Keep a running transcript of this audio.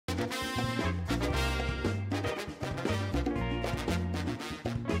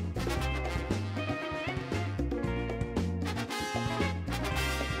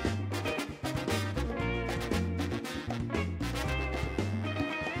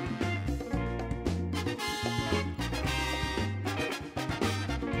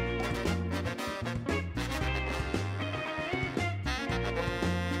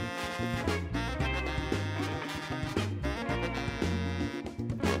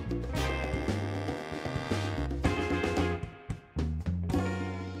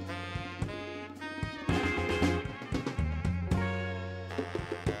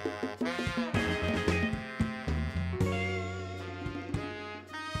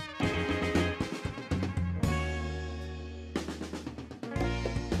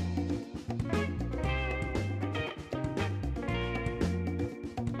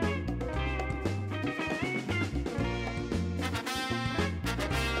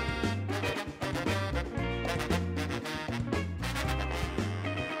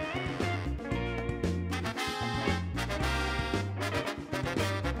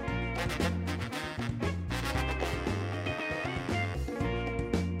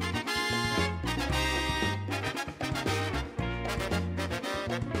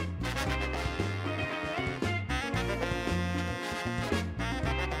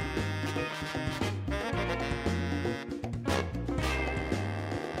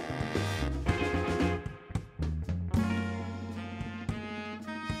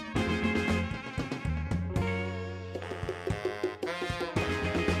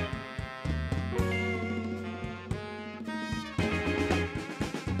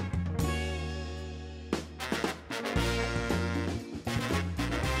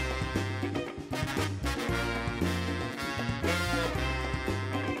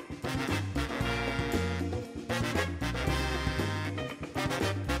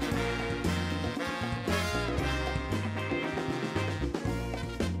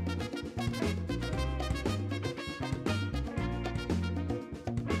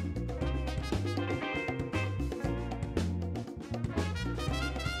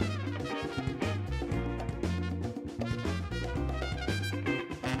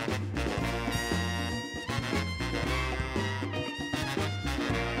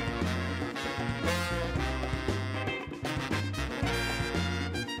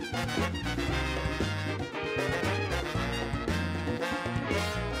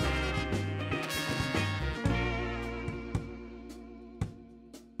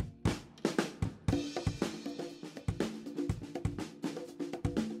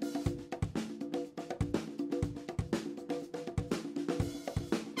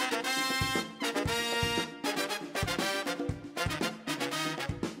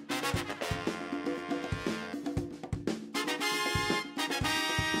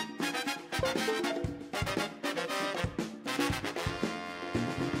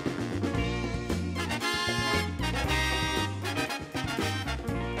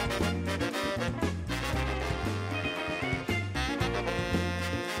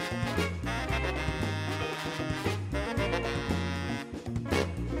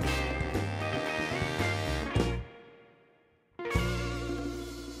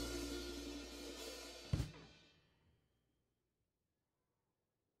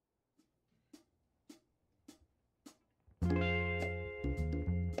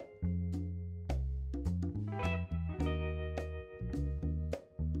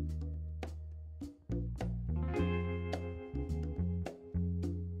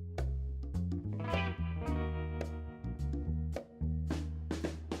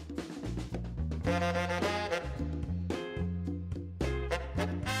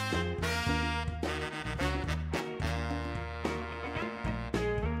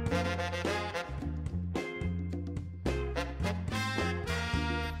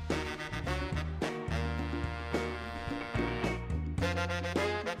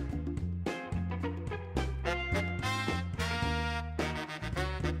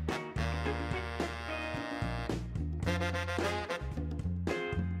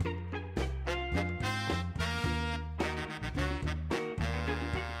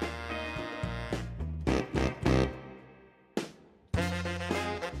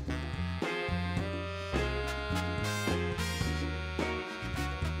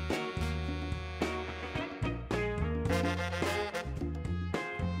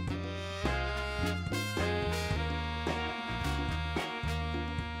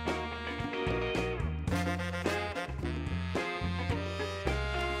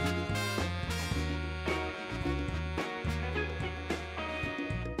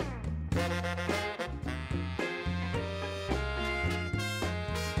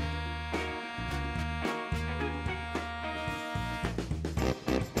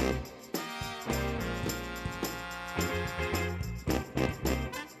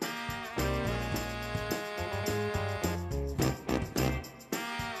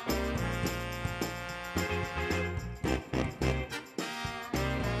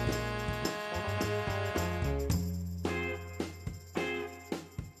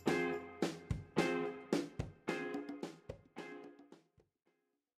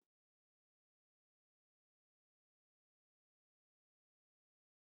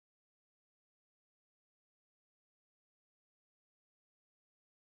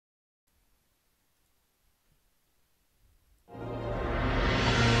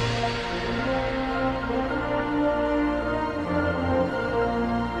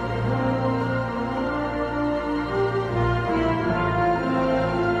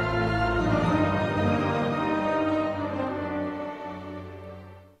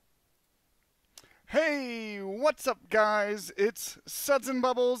What's up, guys? It's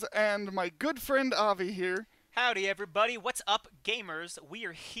SudsNBubbles and my good friend Avi here. Howdy, everybody. What's up, gamers? We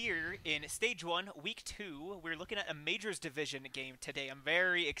are here in Stage 1, Week 2. We're looking at a Majors Division game today. I'm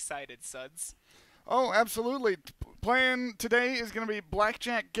very excited, Suds. Oh, absolutely. Plan today is going to be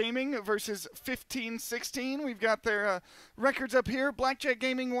Blackjack Gaming versus FifteenSixxteen. We've got their records up here. Blackjack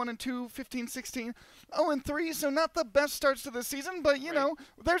Gaming 1 and 2, FifteenSixxteen 0 and 3. So not the best starts to the season, but you know,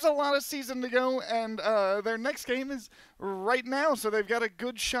 there's a lot of season to go, and their next game is right now, so they've got a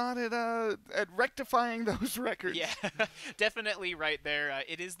good shot at rectifying those records. Yeah, definitely right there.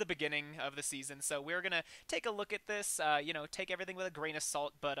 It is the beginning of the season, so we're gonna take a look at this. You know, take everything with a grain of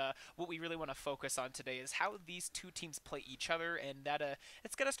salt, but what we really want to focus on today is how these two teams play each other, and that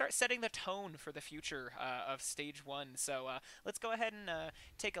it's gonna start setting the tone for the future of Stage 1. So let's go ahead and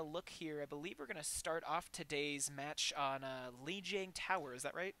take a look here. I believe we're gonna start off today's match on Lijiang Tower. Is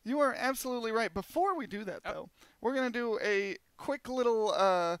that right? You are absolutely right. Before we do that, though, we're gonna do a quick little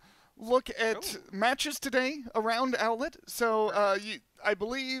look at matches today around Owlet. So I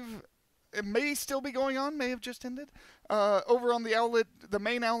believe it may still be going on, may have just ended. Over on the Owlet, the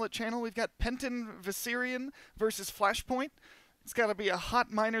main Owlet channel, we've got Penton Viserion versus Flashpoint. It's got to be a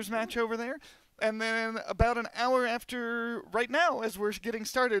hot minors match over there. And then about an hour after, right now, as we're getting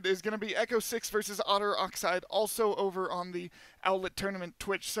started, is going to be Echo 6 versus Otter Oxide, also over on the Owlet Tournament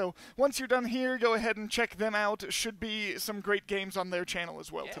Twitch. So once you're done here, go ahead and check them out. Should be some great games on their channel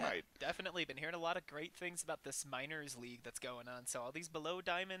as well tonight. Definitely. Been hearing a lot of great things about this minors league that's going on. So all these below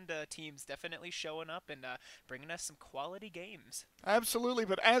diamond teams definitely showing up and bringing us some quality games. Absolutely.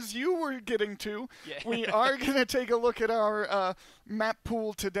 But as you were getting to, we are going to take a look at our map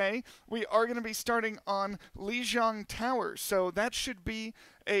pool today. We are going to be starting on Lijiang Tower, so that should be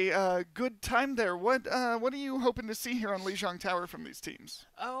a good time there. What are you hoping to see here on Lijiang Tower from these teams?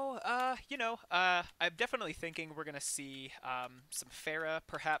 Oh, you know, I'm definitely thinking we're going to see some Farah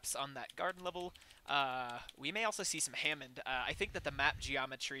perhaps on that garden level. We may also see some Hammond. I think that the map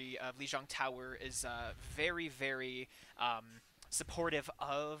geometry of Lijiang Tower is very, very supportive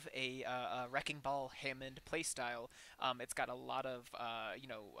of a Wrecking Ball Hammond playstyle. It's got a lot of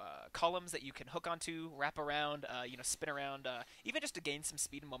columns that you can hook onto, wrap around, spin around, even just to gain some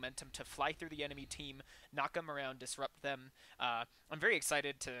speed and momentum to fly through the enemy team, knock them around, disrupt them. I'm very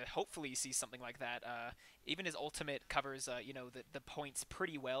excited to hopefully see something like that. Even his ultimate covers the points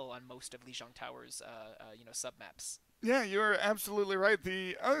pretty well on most of Lijiang Tower's submaps. Yeah, you're absolutely right.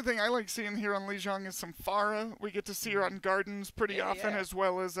 The other thing I like seeing here on Lijiang is some Farah. We get to see her on Gardens pretty often, as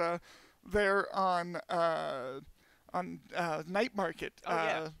well as there on Night Market.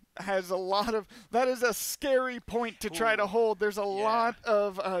 has a lot of, that is a scary point to try to hold. There's a lot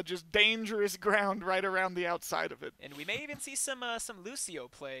of just dangerous ground right around the outside of it. And we may even see some Lucio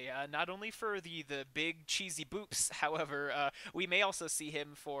play, not only for the big cheesy boops, however, we may also see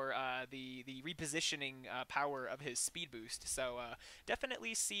him for the repositioning power of his speed boost. So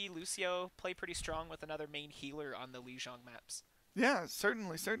definitely see Lucio play pretty strong with another main healer on the Lijiang maps. Yeah,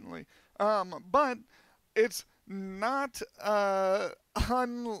 certainly, certainly. But it's not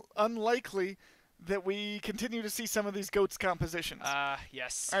unlikely that we continue to see some of these GOATS compositions.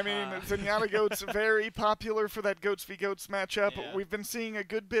 Yes. I mean, Zenyatta GOATS, very popular for that GOATS v GOATS matchup. Yeah. We've been seeing a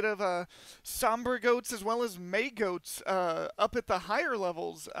good bit of Sombra GOATS as well as Mei GOATS up at the higher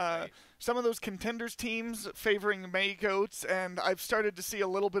levels. Right. Some of those contenders teams favoring Mei GOATS, and I've started to see a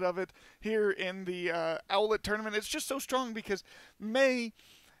little bit of it here in the Owlet tournament. It's just so strong because Mei,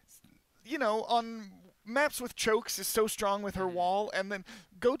 you know, on maps with chokes is so strong with her wall, and then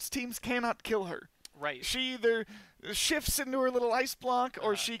GOATS teams cannot kill her. Right. She either shifts into her little ice block,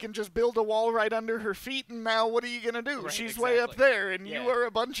 or she can just build a wall right under her feet, and now what are you gonna do? Right, She's exactly. way up there, and Yeah. you are a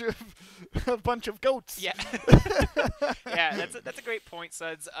bunch of goats. Yeah. Yeah, that's a great point,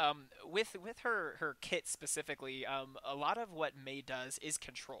 Suds. With her kit specifically, a lot of what Mei does is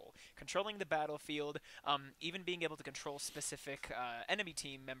controlling the battlefield, even being able to control specific enemy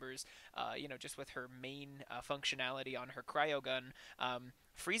team members. You know, just with her main functionality on her cryo gun.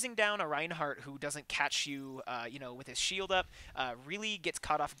 Freezing down a Reinhardt who doesn't catch you, you know, with his shield up, really gets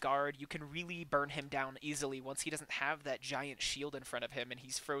caught off guard. You can really burn him down easily once he doesn't have that giant shield in front of him and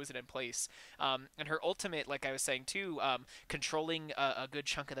he's frozen in place. And her ultimate, like I was saying too, controlling a good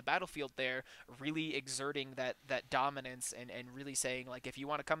chunk of the battlefield there, really exerting that dominance and really saying, like, if you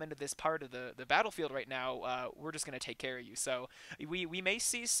want to come into this part of the battlefield right now, we're just going to take care of you. So we may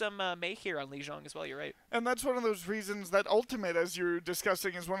see some Mei here on Lijiang as well, you're right. And that's one of those reasons that ultimate, as you're discussing,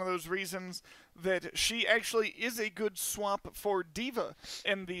 is one of those reasons that she actually is a good swap for D.Va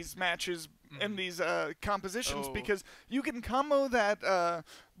in these matches, in these compositions, because you can combo that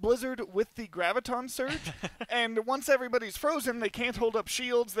Blizzard with the Graviton Surge, and once everybody's frozen, they can't hold up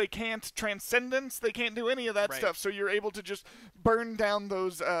shields, they can't Transcendence, they can't do any of that stuff, so you're able to just burn down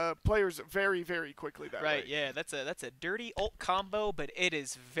those players very, very quickly that way. Right, yeah, that's a dirty ult combo, but it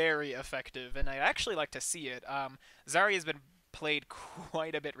is very effective, and I actually like to see it. Zarya's been played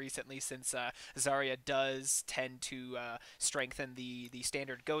quite a bit recently, since Zarya does tend to strengthen the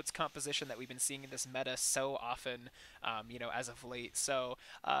standard GOATS composition that we've been seeing in this meta so often, you know, as of late. So,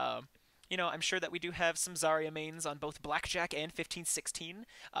 you know, I'm sure that we do have some Zarya mains on both Blackjack and FifteenSixxteen.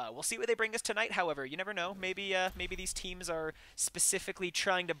 We'll see what they bring us tonight, however. You never know. Maybe these teams are specifically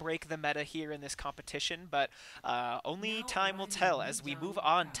trying to break the meta here in this competition, but only time will tell as we move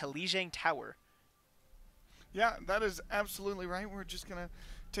on to Lijiang Tower. Yeah, that is absolutely right. We're just going to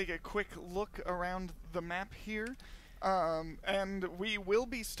take a quick look around the map here. And we will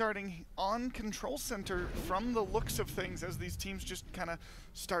be starting on Control Center from the looks of things as these teams just kind of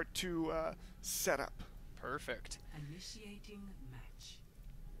start to set up. Perfect. Initiating match.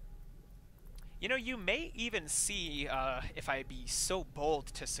 You know, you may even see, if I be so bold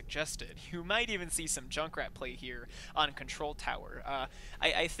to suggest it, you might even see some Junkrat play here on Control Tower.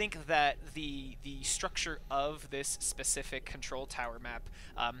 I think that the structure of this specific Control Tower map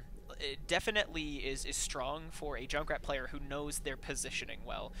it definitely is strong for a Junkrat player who knows their positioning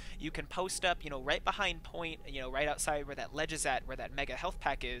well. You can post up, you know, right behind point, you know, right outside where that ledge is at, where that mega health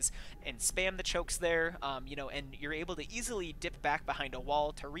pack is, and spam the chokes there, you know, and you're able to easily dip back behind a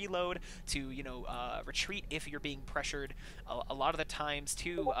wall to reload, to, you know, retreat if you're being pressured. A lot of the times,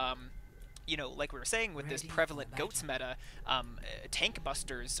 too, you know, like we were saying with this prevalent GOATS meta, tank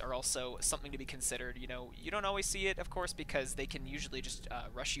busters are also something to be considered. You know, you don't always see it, of course, because they can usually just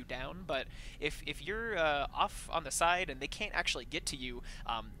rush you down, but if you're off on the side and they can't actually get to you,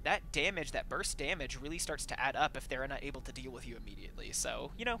 that damage, that burst damage, really starts to add up if they're not able to deal with you immediately.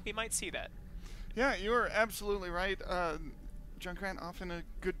 So, you know, we might see that. Yeah, you're absolutely right. Junkrat often a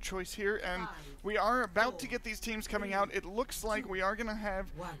good choice here, and we are about to get these teams coming out. It looks like we are going to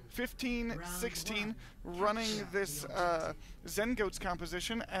have FifteenSixxteen running this Zen Goats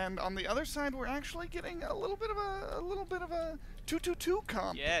composition, and on the other side, we're actually getting a little bit of a 2-2-2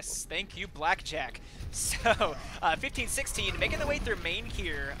 comp. Yes, thank you, Blackjack. So, FifteenSixxteen making their way through main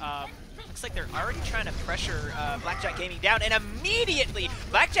here. Looks like they're already trying to pressure Blackjack Gaming down, and immediately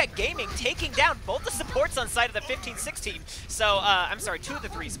Blackjack Gaming taking down both the supports on side of the FifteenSixxteen. So, I'm sorry, 2 of the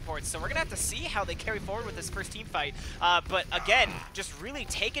 3 supports. So we're going to have to see how they carry forward with this first team fight. But again, just really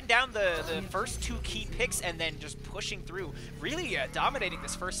taking down the first 2 key picks and then just pushing through, really dominating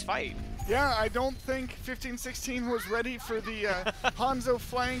this first fight. Yeah, I don't think 1516 was ready for the Hanzo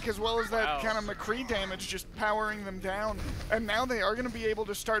flank as well as that kind of McCree damage just powering them down. And now they are going to be able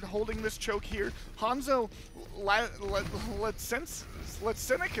to start holding this choke here. Hanzo,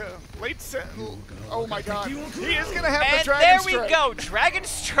 oh my god, he is going to have the Dragon Strike. There we go, Dragon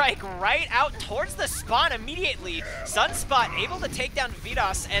Strike right out towards the spawn immediately. Sunspot able to take down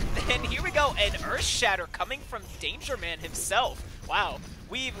Vidas, and then here we go, an Earth Shatter coming from Danger Man himself. Wow.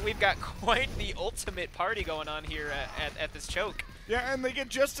 We've got quite the ultimate party going on here at this choke. Yeah, and they get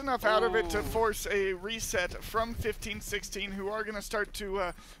just enough out of it to force a reset from 1516, who are going to start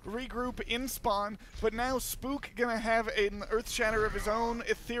to regroup in spawn. But now Spook going to have an Earth Shatter of his own,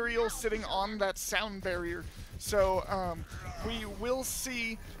 Ethereal sitting on that sound barrier. So we will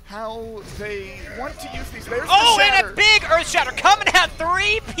see how they want to use these. There's the shatter. And a big Earth Shatter coming out,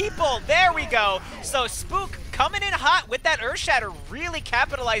 3 people. There we go. So Spook coming in hot with that Earth Shatter, really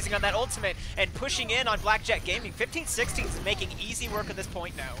capitalizing on that ultimate and pushing in on Blackjack Gaming. 1516 is making easy work at this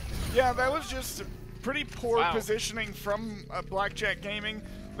point now. Yeah, that was just pretty poor positioning from Blackjack Gaming.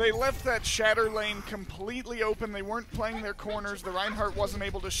 They left that Shatter lane completely open. They weren't playing their corners. The Reinhardt wasn't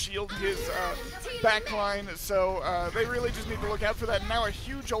able to shield his backline, so they really just need to look out for that. And now a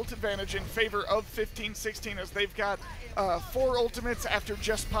huge ult advantage in favor of 1516 as they've got 4 ultimates after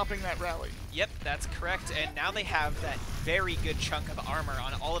just popping that rally. Yep, that's correct. And now they have that very good chunk of armor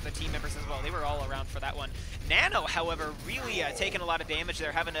on all of the team members as well. They were all around for that one. Nano, however, really taking a lot of damage.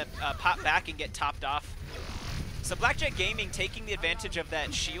 They're having to pop back and get topped off. So Blackjack Gaming taking the advantage of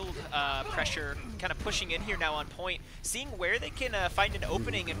that shield pressure, kind of pushing in here now on point, seeing where they can find an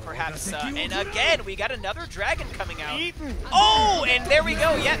opening and perhaps, and again, we got another dragon coming out. Oh, and there we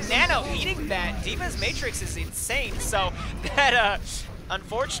go, yeah, Nano eating that. Diva's Matrix is insane, so that,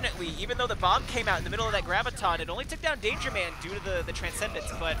 unfortunately, even though the bomb came out in the middle of that Graviton, it only took down Danger Man due to the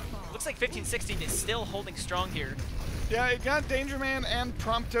Transcendence, but looks like 1516 is still holding strong here. Yeah, it got Danger Man and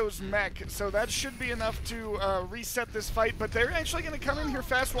Prompto's mech, so that should be enough to reset this fight, but they're actually going to come in here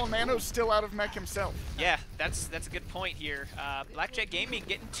fast while Nano's still out of mech himself. Yeah, that's a good point here. Blackjack Gaming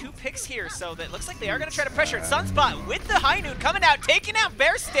getting 2 picks here, so that looks like they are going to try to pressure it. Sunspot with the high noon coming out, taking out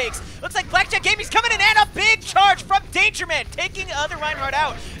Bear Stakes. Looks like Blackjack Gaming's coming in, and a big charge from Danger Man, taking the other Reinhardt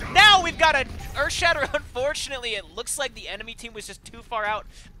out. Now we've got an Earth Shatter. Unfortunately, it looks like the enemy team was just too far out,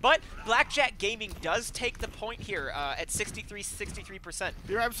 but Blackjack Gaming does take the point here at 63%.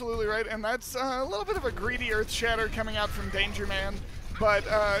 You're absolutely right, and that's a little bit of a greedy Earth Shatter coming out from Danger Man, but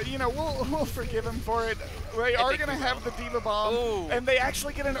you know, we'll forgive him for it. They are going to have the Diva Bomb, and they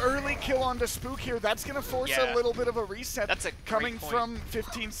actually get an early kill onto Spook here. That's going to force a little bit of a reset coming from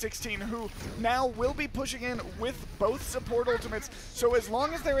 1516, who now will be pushing in with both support ultimates. So as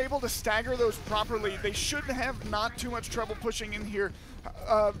long as they're able to stagger those properly, they should have not too much trouble pushing in here.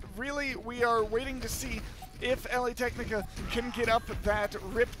 Really, we are waiting to see if LA Technica can get up that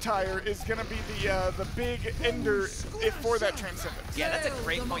Riptire is going to be the big ender for that Transcendence. Yeah, that's a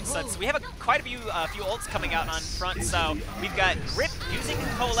great point, Suds. So we have quite a few ults coming out on front, so we've got Rip using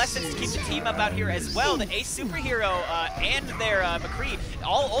Coalescence to keep the team up out here as well. The Ace Superhero and their McCree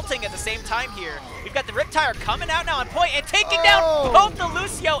all ulting at the same time here. We've got the Riptire coming out now on point and taking down both the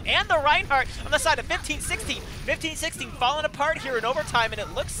Lucio and the Reinhardt on the side of 1516. 1516 falling apart here in overtime, and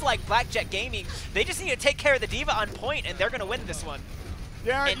it looks like Blackjack Gaming, they just need to take care of the Diva on point, and they're going to win this one.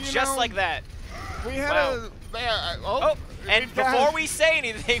 Yeah, and just like that. We had and before we say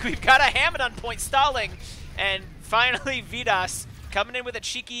anything, we've got a Hammond on point stalling, and finally Vidas coming in with a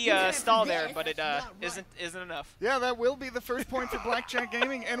cheeky stall there, but it isn't enough. Yeah, that will be the first point for Blackjack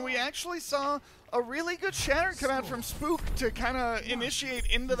Gaming, and we actually saw a really good shatter come out from Spook to kind of initiate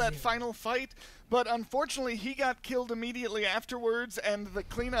into that final fight, but unfortunately he got killed immediately afterwards, and the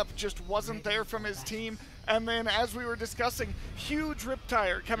cleanup just wasn't there from his team. And then, as we were discussing, huge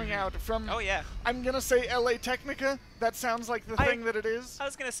Riptire coming out from, I'm going to say LA Technica. That sounds like the thing that it is. I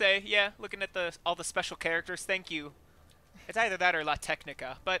was going to say, yeah, looking at all the special characters, thank you. It's either that or La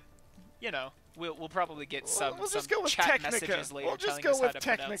Technica, but, you know, we'll probably get some chat messages later. We'll just go with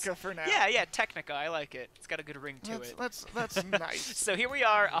Technica for now. Yeah, Technica. I like it. It's got a good ring to it. That's nice. So here we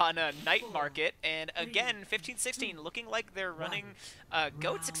are on a night market, and again, 1516 looking like they're running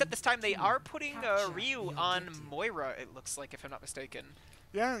goats, except this time they are putting Ryu on Moira, it looks like, if I'm not mistaken.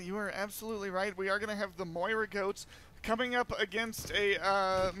 Yeah, you are absolutely right. We are going to have the Moira goats coming up against a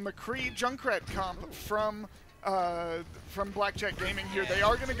McCree Junkrat comp from Blackjack Gaming here. They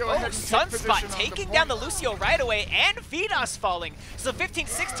are going to go ahead and take position Sunspot taking down the Lucio right away, and Vidas falling. So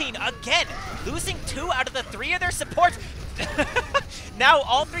 1516, again, losing 2 out of the 3 of their supports. Now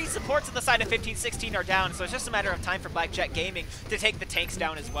all 3 supports on the side of 1516 are down, so it's just a matter of time for Blackjack Gaming to take the tanks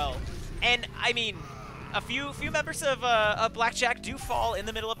down as well. And, I mean, a few members of Blackjack do fall in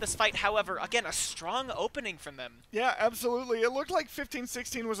the middle of this fight. However, again, a strong opening from them. Yeah, absolutely. It looked like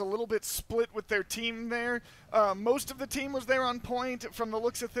 1516 was a little bit split with their team there. Most of the team was there on point. From the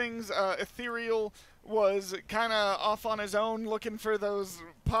looks of things, Ethereal was kind of off on his own, looking for those,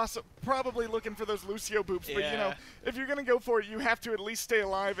 probably looking for those Lucio boops. Yeah. But, you know, if you're going to go for it, you have to at least stay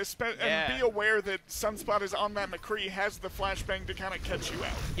alive, and be aware that Sunspot is on that McCree, has the flashbang to kind of catch you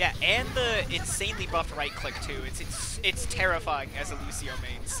out. Yeah, and the insanely buffed right click, too. It's terrifying as a Lucio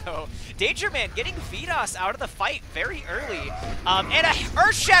main. So, Danger Man getting Vidas out of the fight very early. And a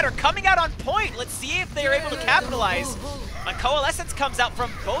Earth Shatter coming out on point. Let's see if they're able to capitalize. A Coalescence comes out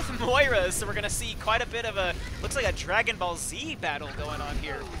from both Moiras, so we're going to see quite a bit of a, looks like a Dragon Ball Z battle going on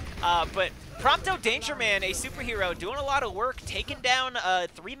here. But Prompto Danger Man, a superhero, doing a lot of work, taking down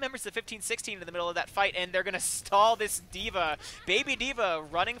 3 members of 1516 in the middle of that fight, and they're going to stall this Diva. Baby Diva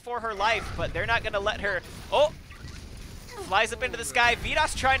running for her life, but they're not going to let her. Oh! Flies up into the sky.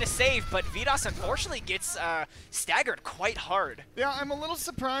 Vidas trying to save, but Vidas unfortunately gets staggered quite hard. Yeah, I'm a little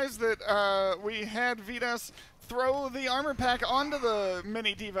surprised that we had Vidas throw the armor pack onto the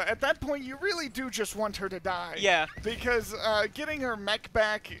mini Diva. At that point, you really do just want her to die. Yeah. Because getting her mech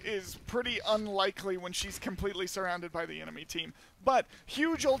back is pretty unlikely when she's completely surrounded by the enemy team. But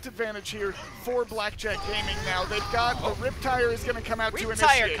huge ult advantage here for Blackjack Gaming now. They've got the Riptire is going to come out to initiate.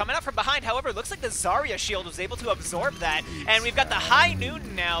 Riptire coming out from behind. However, it looks like the Zarya shield was able to absorb that. And we've got the High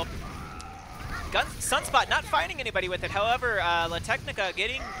Noon now. Sunspot not finding anybody with it. However, La Technica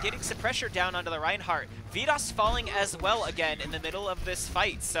getting some pressure down onto the Reinhardt. Vidas falling as well again in the middle of this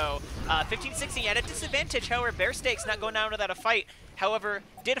fight. So 1516 at a disadvantage. However, Bear Stakes not going down without a fight. However,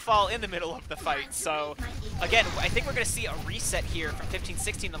 did fall in the middle of the fight. So again, I think we're going to see a reset here from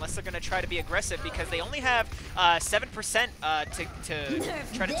 1516 unless they're going to try to be aggressive because they only have 7%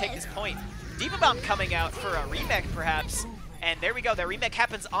 to try to take this point. Diva Bomb coming out for a remake perhaps. And there we go, their remake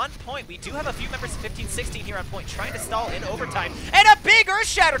happens on point. We do have a few members of 1516 here on point trying to stall in overtime. And a big Earth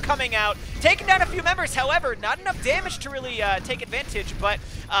Shatter coming out, taking down a few members. However, not enough damage to really take advantage, but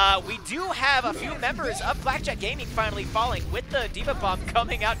we do have a few members of Blackjack Gaming finally falling with the Diva Bomb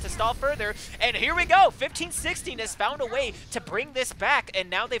coming out to stall further. And here we go, 1516 has found a way to bring this back,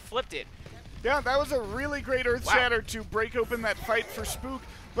 and now they've flipped it. Yeah, that was a really great Earth Shatter to break open that fight for Spook.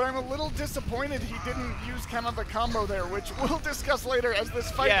 But I'm a little disappointed he didn't use kind of the combo there, which we'll discuss later as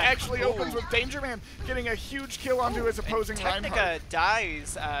this fight actually opens with Danger Man getting a huge kill onto his opposing Reinhardt. Technica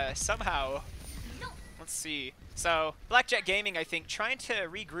dies somehow. Let's see. So Blackjack Gaming, I think, trying to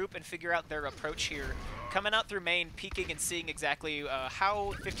regroup and figure out their approach here. Coming out through main, peeking and seeing exactly how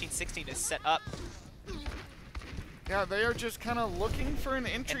 1516 is set up. Yeah, they are just kind of looking for an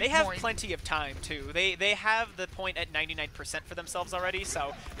entry point. And they have plenty of time, too. They have the point at 99% for themselves already,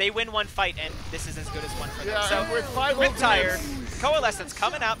 so they win one fight, and this is as good as one for them. So with 5 Riptire, Coalescence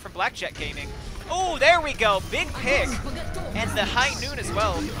coming out from Blackjack Gaming. Oh, there we go. Big pick. And the High Noon as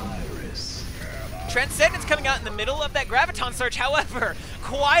well. Transcendence coming out in the middle of that Graviton Surge. However,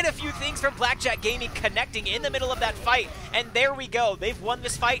 quite a few things from Blackjack Gaming connecting in the middle of that fight. And there we go. They've won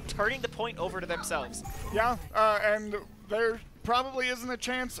this fight, turning the point over to themselves. Yeah, and there probably isn't a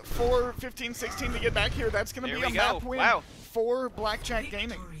chance for 1516 to get back here. That's going to be a map win for Blackjack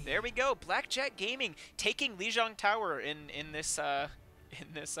Gaming. There we go. Blackjack Gaming taking Lijiang Tower in this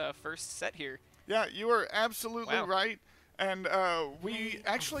first set here. Yeah, you are absolutely right. And we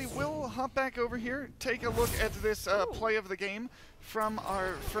actually will hop back over here, take a look at this play of the game from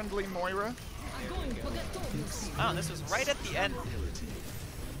our friendly Moira. Oh, this was right at the end.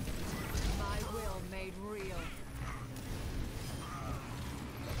 My will made real.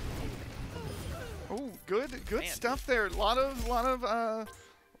 Oh, good stuff there. A lot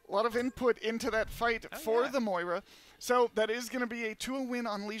of input into that fight for the Moira. So that is going to be a 2-0 win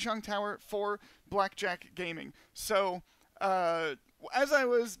on Lijiang Tower for Blackjack Gaming. So as I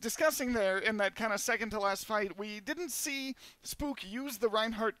was discussing there in that kind of second to last fight, we didn't see Spook use the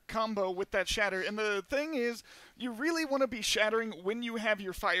Reinhardt combo with that Shatter. And the thing is, you really want to be shattering when you have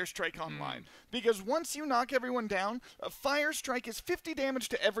your Fire Strike online. Because once you knock everyone down, a Fire Strike is 50 damage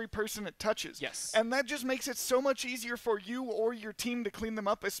to every person it touches. Yes. And that just makes it so much easier for you or your team to clean them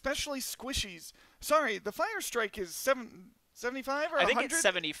up, especially squishies. Sorry, the Fire Strike is 75 or 100? I think it's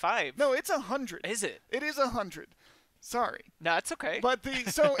 75. No, it's 100. Is it? It is 100. Sorry. No, it's okay. But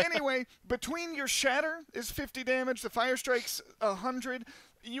so anyway, between your Shatter is 50 damage, the Fire Strike's 100,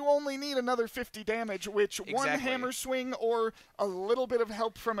 you only need another 50 damage, which one hammer swing or a little bit of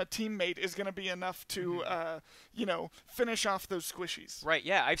help from a teammate is going to be enough to, you know, finish off those squishies. Right,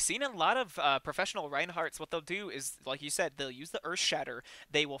 yeah. I've seen a lot of professional Reinhardts, what they'll do is, like you said, they'll use the Earth Shatter.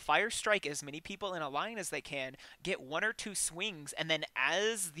 They will fire strike as many people in a line as they can, get 1 or 2 swings, and then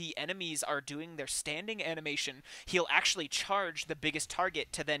as the enemies are doing their standing animation, he'll actually charge the biggest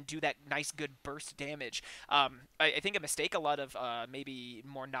target to then do that nice, good burst damage. I think a mistake a lot of maybe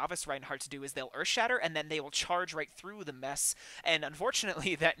more novice Reinhardts do is they'll Earth Shatter, and then they will charge right through the mess, and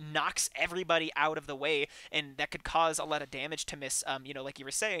unfortunately that knocks everybody out of the way, and that could cause a lot of damage to miss. You know, like you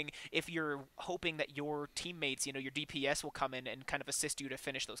were saying, if you're hoping that your teammates, you know, your DPS will come in and kind of assist you to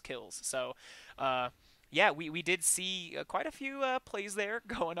finish those kills. So, yeah, we did see quite a few plays there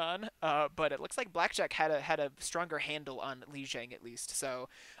going on, but it looks like Blackjack had a stronger handle on Lijiang at least. So,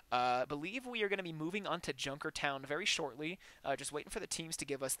 I believe we are going to be moving on to Junkertown very shortly. Just waiting for the teams to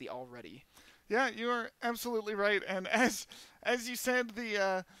give us the all ready. Yeah, you are absolutely right. And as you said,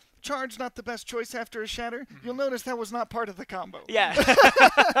 the charge not the best choice after a shatter. You'll notice that was not part of the combo. Yeah,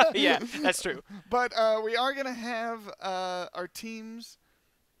 yeah, that's true. But we are going to have our teams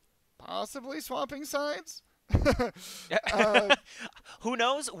possibly swapping sides. Who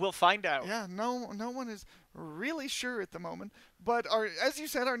knows? We'll find out. Yeah, no one is really sure at the moment. But as you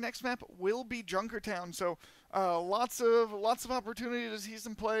said, our next map will be Junkertown. So lots of opportunity to see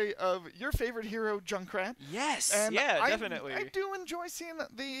some play of your favorite hero, Junkrat. Yes, and yeah, definitely. I do enjoy seeing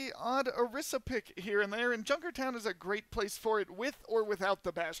the odd Orisa pick here and there, and Junkertown is a great place for it, with or without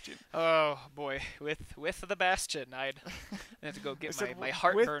the Bastion. Oh boy, with the Bastion, I'd have to go get my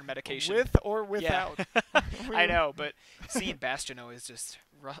heartburn medication. With or without. Yeah. I know, but seeing Bastion always just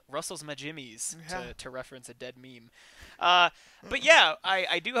rustles my jimmies, to reference a dead meme. But yeah,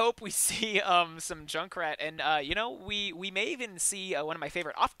 I do hope we see some Junkrat, and you know, we may even see one of my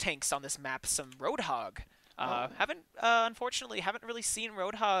favorite off tanks on this map, some Roadhog. Unfortunately haven't really seen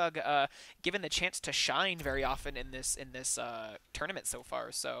Roadhog given the chance to shine very often in this tournament so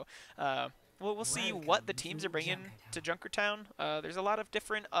far. So we'll see what the teams are bringing to Junkertown. There's a lot of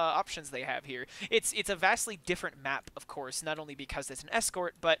different options they have here. It's a vastly different map, of course, not only because it's an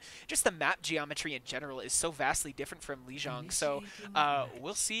escort, but just the map geometry in general is so vastly different from Lijiang. So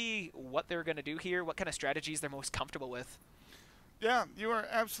we'll see what they're going to do here, what kind of strategies they're most comfortable with. Yeah, you are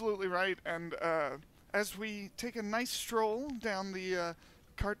absolutely right. And as we take a nice stroll down the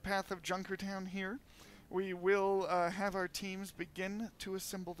cart path of Junkertown here, we will have our teams begin to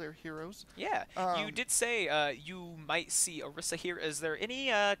assemble their heroes. Yeah, you did say you might see Orisa here. Is there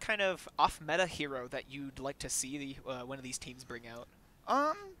any kind of off-meta hero that you'd like to see one of these teams bring out?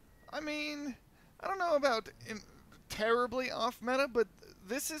 I mean, I don't know about terribly off-meta, but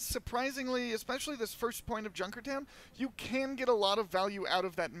this is surprisingly, especially this first point of Junkertown, you can get a lot of value out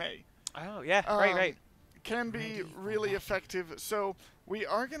of that Mei. Oh, yeah, right. Can be really effective. So we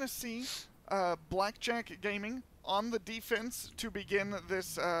are going to see Blackjack Gaming on the defense to begin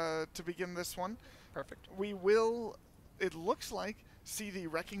this one. Perfect. We will, it looks like, see the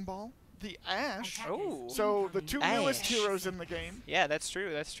Wrecking Ball, the Ash. Oh. So the two newest heroes in the game. Yeah, that's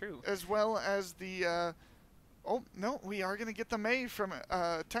true. That's true. As well as the oh no, we are gonna get the Mei from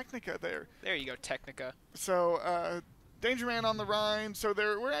Technica there. There you go, Technica. So Danger Man on the Rhine. So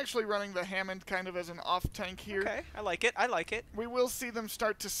we're actually running the Hammond kind of as an off tank here. Okay, I like it. I like it. We will see them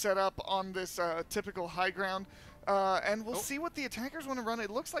start to set up on this typical high ground, and we'll see what the attackers want to run. It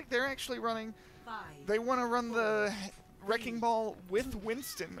looks like they're actually running. They want to run the Wrecking Ball with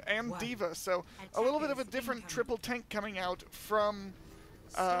Winston and Diva. So a little bit of a different triple tank coming out from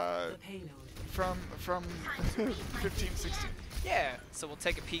 15-16. Yeah, so we'll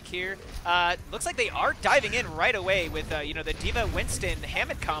take a peek here. Looks like they are diving in right away with, you know, the Diva Winston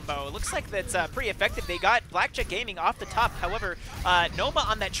Hammond combo. It looks like that's pretty effective. They got Blackjack Gaming off the top. However, Noma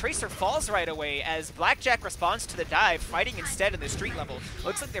on that Tracer falls right away as Blackjack responds to the dive, fighting instead in the street level.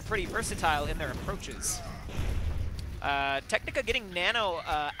 Looks like they're pretty versatile in their approaches. Technica getting Nano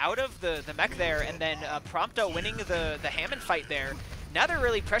out of the mech there, and then Prompto winning the Hammond fight there. Now they're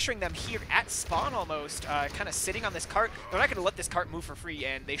really pressuring them here at spawn almost, kind of sitting on this cart. They're not going to let this cart move for free,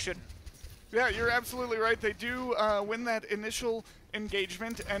 and they shouldn't. Yeah, you're absolutely right. They do win that initial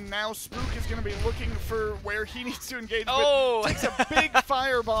engagement, and now Spook is going to be looking for where he needs to engage. Oh! Takes a big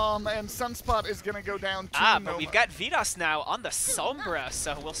firebomb, and Sunspot is going to go down to Noma. But we've got Vidas now on the Sombra,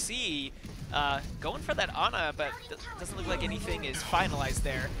 so we'll see. Going for that Ana, but doesn't look like anything is finalized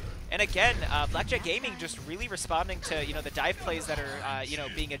there. And again, Blackjack Gaming just really responding to, you know, the dive plays that are, you know,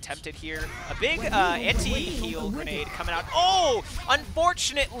 being attempted here. A big anti-heal grenade coming out. Oh!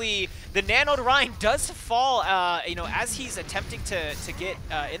 Unfortunately, the Nano Rhine does fall, you know, as he's attempting to get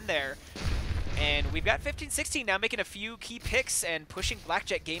in there. And we've got FifteenSixxteen now making a few key picks and pushing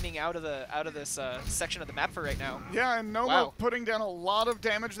Blackjack Gaming out of this section of the map for right now. Yeah, and Noma putting down a lot of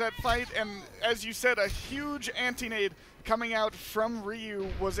damage that fight, and as you said, a huge anti-nade coming out from Ryu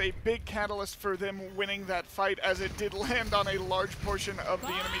was a big catalyst for them winning that fight, as it did land on a large portion of the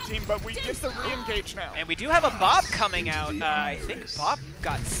enemy team. But we get the re-engage now. And we do have a Bob coming out. I think Bob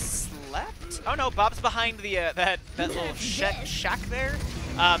got slept. Oh no, Bob's behind the that little shack there.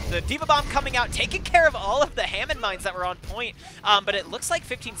 The Diva Bomb coming out, taking care of all of the Hammond mines that were on point. But it looks like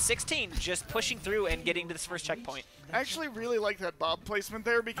FifteenSixxteen just pushing through and getting to this first checkpoint. I actually really like that Bob placement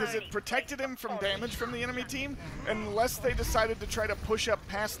there because it protected him from damage from the enemy team unless they decided to try to push up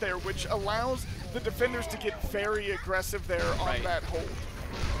past there, which allows the defenders to get very aggressive there on that hold.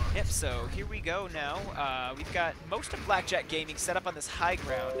 Yep, so here we go now. We've got most of Blackjack Gaming set up on this high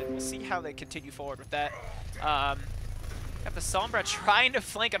ground, and we'll see how they continue forward with that. Got the Sombra trying to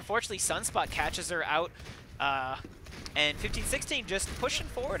flank. Unfortunately, Sunspot catches her out. And FifteenSixxteen just pushing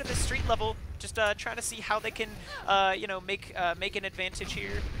forward at the street level, just trying to see how they can, you know, make an advantage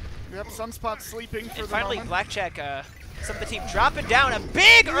here. Yep, Sunspot sleeping for and the finally, moment. Blackjack, some of the team dropping down. A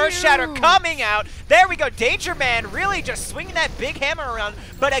big Earth Shatter coming out. There we go. Danger Man really just swinging that big hammer around.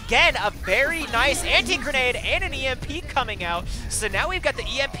 But again, a very nice anti-grenade and an EMP coming out. So now we've got the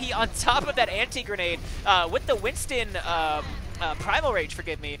EMP on top of that anti-grenade with the Winston Primal Rage,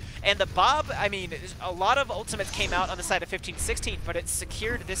 forgive me. And the Bob, I mean, a lot of ultimates came out on the side of FifteenSixxteen, but it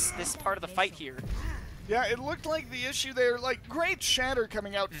secured this part of the fight here. Yeah, it looked like the issue there, like great shatter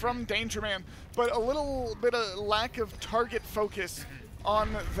coming out from Danger Man, but a little bit of lack of target focus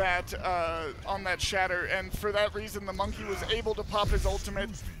on that shatter, and for that reason the Monkey was able to pop his ultimate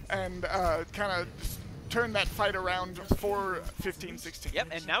and kind of turn that fight around for FifteenSixxteen. Yep,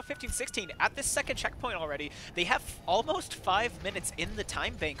 and now FifteenSixxteen at this second checkpoint already. They have almost 5 minutes in the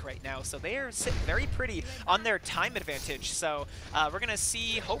time bank right now, so they are sitting very pretty on their time advantage. So we're gonna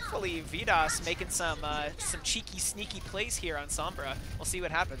see hopefully Vidas making some cheeky, sneaky plays here on Sombra. We'll see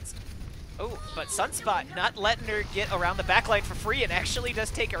what happens. Oh, but Sunspot not letting her get around the backline for free and actually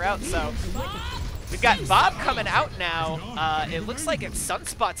does take her out. So we've got Bob coming out now. It looks like it's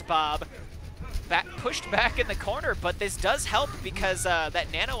Sunspot's Bob. Pushed back in the corner, but this does help because that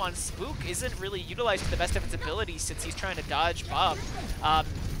nano on Spook isn't really utilized to the best of its ability since he's trying to dodge Bob.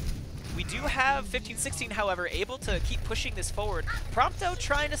 We do have FifteenSixxteen, however, able to keep pushing this forward. Prompto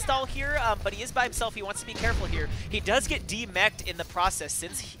trying to stall here, but he is by himself. He wants to be careful here. He does get demech'd in the process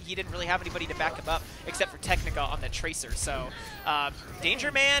since he didn't really have anybody to back him up except for Technica on the Tracer. So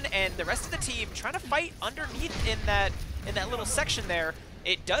Danger Man and the rest of the team trying to fight underneath in that little section there.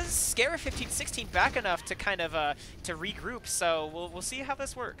 It does scare FifteenSixxteen back enough to kind of to regroup, so we'll see how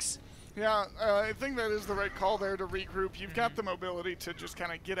this works. Yeah, I think that is the right call there to regroup. You've got the mobility to just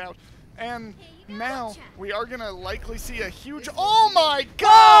kind of get out. And now we are going to likely see a huge... Oh my god!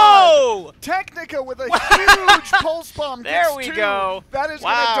 Oh! Technica with a huge pulse bomb. There we go. That is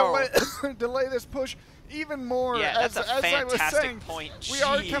going to delay this push even more. Yeah, that's as I was saying, point. We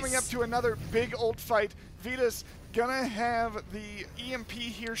are coming up to another big ult fight. Vitas gonna have the EMP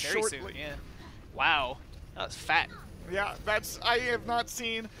here very shortly. Soon, yeah. Wow, that was fat. Yeah, I have not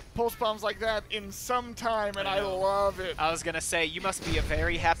seen pulse bombs like that in some time, and I love it. I was gonna say, you must be a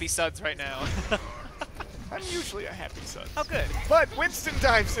very happy Suds right now. I'm usually a happy Suds. Oh, good. But Winston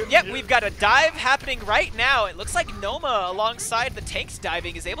dives in. Yep, we've got a dive happening right now. It looks like Noma, alongside the tanks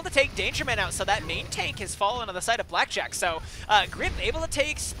diving, is able to take Danger Man out, so that main tank has fallen on the side of Blackjack. So Grip able to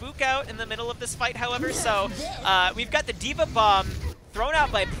take Spook out in the middle of this fight, however. So we've got the Diva Bomb thrown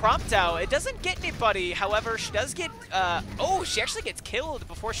out by Prompto. It doesn't get anybody, however, she does get, oh, she actually gets killed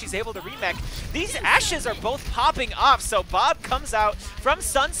before she's able to remech. These ashes are both popping off, so Bob comes out from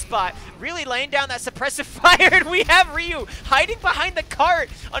Sunspot, really laying down that suppressive fire, and we have Ryu hiding behind the cart.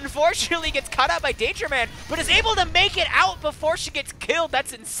 Unfortunately, gets caught out by Danger Man, but is able to make it out before she gets killed.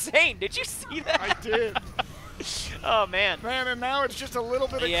 That's insane. Did you see that? I did. Oh, man. Man, and now it's just a little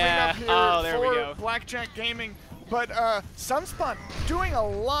bit of cleanup here for Blackjack Gaming. But Sunspot doing a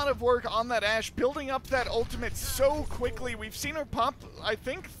lot of work on that Ashe, building up that ultimate so quickly. We've seen her pop, I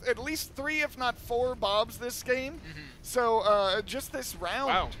think, at least 3, if not 4 Bobs this game. So just this round.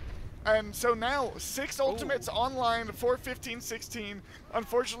 Wow. And so now 6 ultimates online for FifteenSixxteen.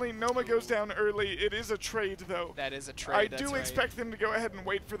 Unfortunately, Noma goes down early. It is a trade, though. That is a trade. I do expect them to go ahead and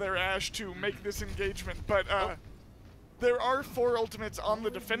wait for their Ashe to make this engagement. But there are 4 ultimates on the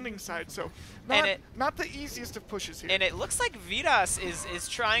defending side, so not the easiest of pushes here. And it looks like Vidas is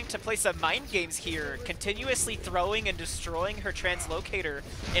trying to play some mind games here, continuously throwing and destroying her translocator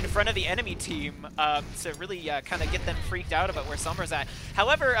in front of the enemy team to really kind of get them freaked out about where Summer's at.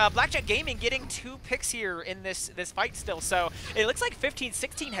 However, Blackjack Gaming getting 2 picks here in this fight still, so it looks like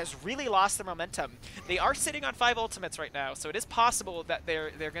 15-16 has really lost their momentum. They are sitting on 5 ultimates right now, so it is possible that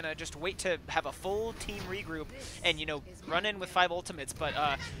they're gonna just wait to have a full team regroup and, you know, run in with 5 ultimates. But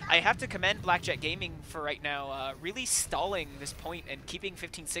I have to commend Blackjack Gaming for right now really stalling this point and keeping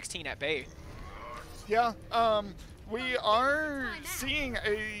 15-16 at bay. Yeah, we are seeing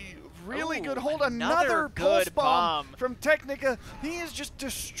a really good hold. Another pulse good bomb from Technica. He is just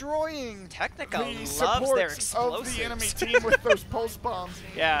destroying Technica the loves their supports of the enemy explosives. team with those pulse bombs.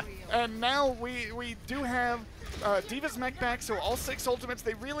 Yeah. And now we do have Diva's mech back, so all 6 ultimates.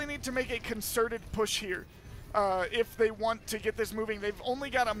 They really need to make a concerted push here if they want to get this moving. They've only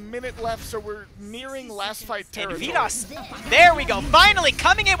got a minute left, so we're nearing last fight territory. And Vidas, there we go, finally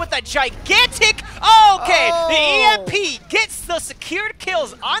coming in with a gigantic, the EMP gets the secured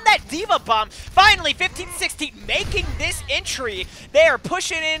kills on that Diva bomb. Finally, 15-16 making this entry. They are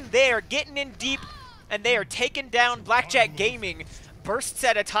pushing in, they are getting in deep, and they are taking down Blackjack Gaming bursts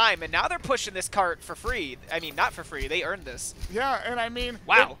at a time, and now they're pushing this cart for free. I mean, not for free, they earned this. Yeah, and I mean,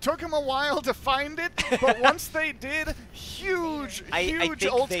 wow. It took them a while to find it, but once they did, huge I think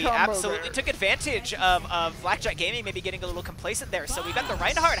ult they combo absolutely there. took advantage of Blackjack Gaming maybe getting a little complacent there. So we got the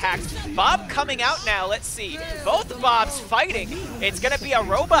Reinhardt hacks. Bob coming out now, let's see. Both Bobs fighting. It's going to be a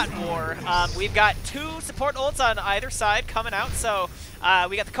robot war. We've got 2 support ults on either side coming out, so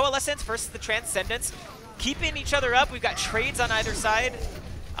we got the Coalescence versus the Transcendence. Keeping each other up. We've got trades on either side.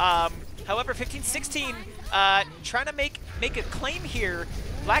 However, 15-16 trying to make a claim here.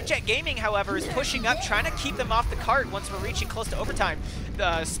 Blackjack Gaming, however, is pushing up, trying to keep them off the cart once we're reaching close to overtime.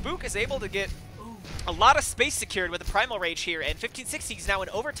 The Spook is able to get a lot of space secured with the Primal Rage here, and 15-16 is now in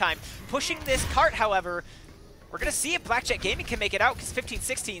overtime. Pushing this cart, however, we're going to see if Blackjack Gaming can make it out, because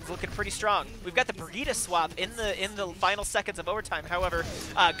 15-16 is looking pretty strong. We've got the Brigitte swap in the final seconds of overtime, however,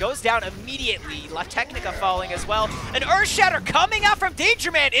 goes down immediately. La Technica falling as well. An Earthshatter coming out from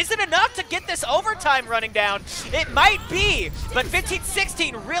Dangerman. Is it enough to get this overtime running down? It might be, but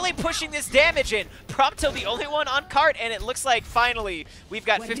 15-16 really pushing this damage in. Prompto the only one on cart, and it looks like finally we've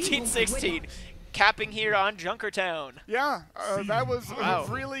got 15-16. Capping here on Junkertown. Yeah, that was a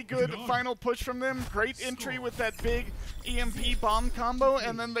really good final push from them. Great entry with that big EMP bomb combo,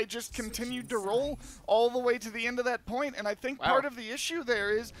 and then they just continued to roll all the way to the end of that point. And I think part of the issue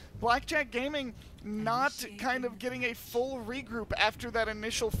there is Blackjack Gaming not kind of getting a full regroup after that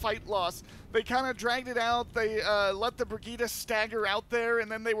initial fight loss. They kind of dragged it out. They let the Brigitte stagger out there, and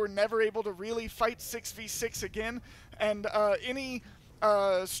then they were never able to really fight 6v6 again. And any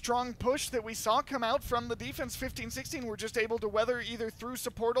strong push that we saw come out from the defense, 15-16 were just able to weather either through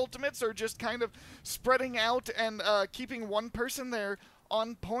support ultimates or just kind of spreading out and keeping one person there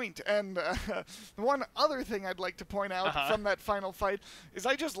on point. And one other thing I'd like to point out from that final fight is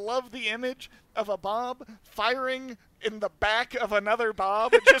I just love the image of a Bob firing in the back of another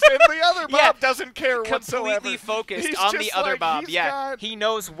Bob. Just and the other Bob doesn't care whatsoever. Completely focused on the other Bob. Yeah, he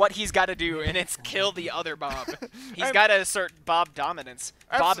knows what he's got to do, and it's kill the other Bob. He's got to assert Bob dominance.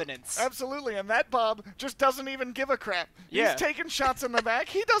 Bobbinance. Absolutely, and that Bob just doesn't even give a crap. He's taking shots in the back.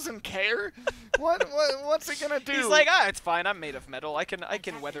 He doesn't care. What's he gonna do? He's like, it's fine. I'm made of metal. I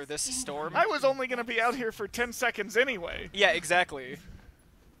can weather this storm. I was only gonna be out here for 10 seconds anyway. Yeah, exactly.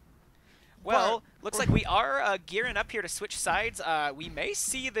 Well, looks like we are gearing up here to switch sides. We may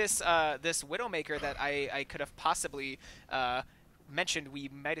see this this Widowmaker that I could have possibly mentioned we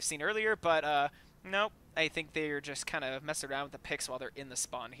might have seen earlier, but nope. I think they're just kind of messing around with the picks while they're in the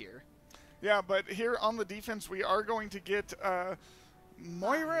spawn here. Yeah, but here on the defense, we are going to get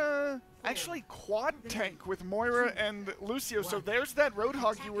Moira, actually quad tank with Moira and Lucio. So there's that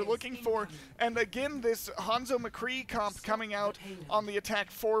Roadhog you were looking for. And again, this Hanzo McCree comp coming out on the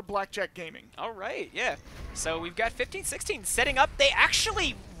attack for Blackjack Gaming. All right, yeah. So we've got 15-16 setting up. They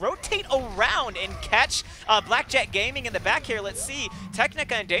actually rotate around and catch Blackjack Gaming in the back here. Let's see.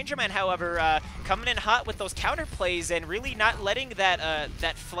 Technica and Dangerman, however, coming in hot with those counter plays and really not letting that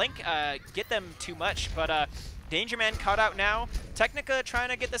that flank get them too much. But Dangerman caught out now. Technica trying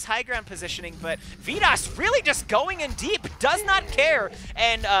to get this high ground positioning, but Vidas really just going in deep, does not care,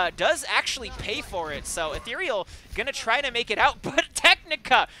 and does actually pay for it. So Ethereal gonna try to make it out, but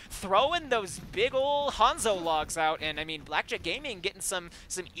Technica throwing those big ol' Hanzo logs out, and I mean Blackjack Gaming getting some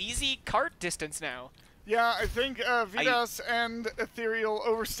easy cart distance now. Yeah, I think Vidas and Ethereal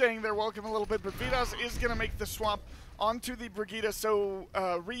overstaying their welcome a little bit, but Vidas is gonna make the swap onto the Brigida, so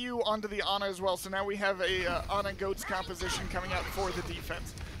Ryu onto the Ana as well. So now we have a Ana Goats composition coming out for the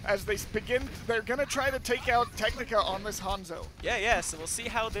defense. As they begin, they're going to try to take out Technica on this Hanzo. Yeah, so we'll see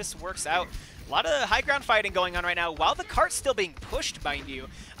how this works out. A lot of high ground fighting going on right now, while the cart's still being pushed, mind you.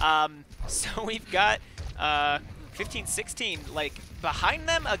 So we've got FifteenSixxteen, like, behind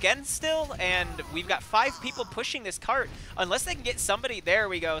them again still, and we've got 5 people pushing this cart. Unless they can get somebody, there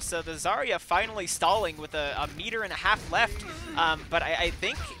we go. So the Zarya finally stalling with a meter and a half left. But I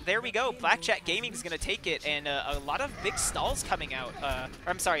think, there we go, Blackjack Gaming is going to take it, and a lot of big stalls coming out. Or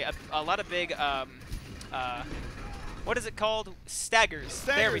I'm sorry, a lot of big, what is it called? Staggers.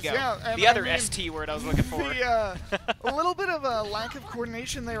 There we go. Yeah, the other ST word I was looking for. A little bit of a lack of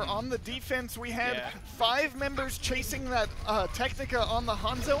coordination there on the defense. We had 5 members chasing that Technica on the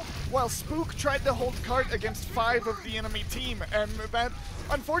Hanzo, while Spook tried to hold cart against 5 of the enemy team. And that,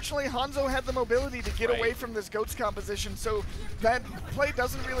 unfortunately, Hanzo had the mobility to get away from this Goats composition, so that play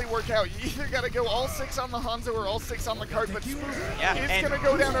doesn't really work out. You either got to go all 6 on the Hanzo or all 6 on the cart, but Spook is going to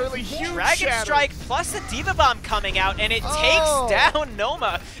go down early. Huge Dragon shatter. Strike plus a Diva Bomb coming out, and it takes down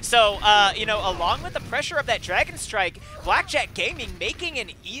Noma. So, you know, along with the pressure of that Dragon Strike, Blackjack Gaming making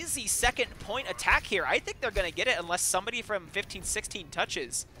an easy second point attack here. I think they're going to get it unless somebody from FifteenSixxteen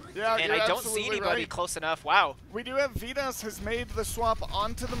touches. Yeah, and I don't see anybody close enough. Wow. We do have Vidas has made the swap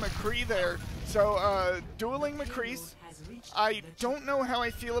onto the McCree there. So, dueling McCrees. I don't know how I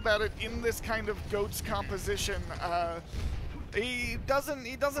feel about it in this kind of Goats composition. He doesn't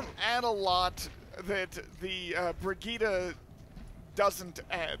add a lot that the Brigida doesn't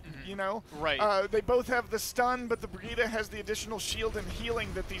add, you know? Right. They both have the stun, but the Brigida has the additional shield and healing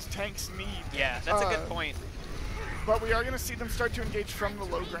that these tanks need. Yeah, that's a good point. But we are going to see them start to engage from the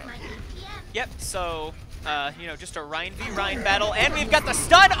low ground here. Yep, so, you know, just a Ryan v. Ryan battle, and we've got the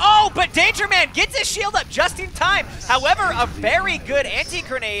stun. Oh, but Danger Man gets his shield up just in time. However, a very good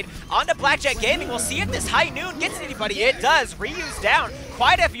anti-grenade onto Blackjack Gaming. We'll see if this high noon gets anybody. It does. Ryu's down.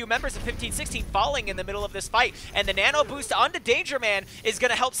 Quite a few members of FifteenSixxteen falling in the middle of this fight, and the nano boost onto Danger Man is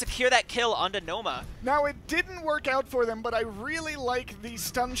going to help secure that kill onto Noma. Now, it didn't work out for them, but I really like the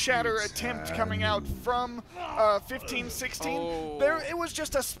stun shatter attempt coming out from FifteenSixxteen. Oh. It was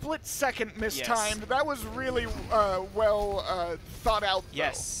just a split-second mistimed. That was really well thought out, though.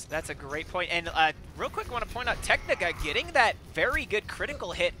 Yes, that's a great point. And real quick, I want to point out Technica getting that very good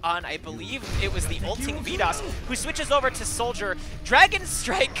critical hit on, I believe it was the ulting Vidas, who switches over to Soldier. Dragon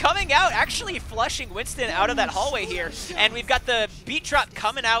Strike coming out, actually flushing Winston out of that hallway here. And we've got the beat drop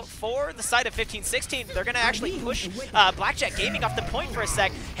coming out for the side of FifteenSixxteen. They're going to actually push Blackjack Gaming off the point for a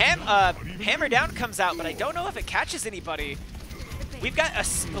sec. Hammer Down comes out, but I don't know if it catches anybody. We've got a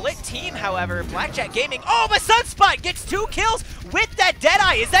split team, however. Blackjack Gaming. Oh, but Sunspot gets 2 kills with that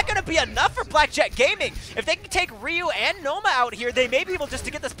Deadeye. Is that going to be enough for Blackjack Gaming? If they can take Ryu and Noma out here, they may be able just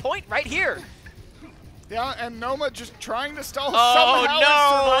to get this point right here. Yeah, and Noma just trying to stall. Oh, somehow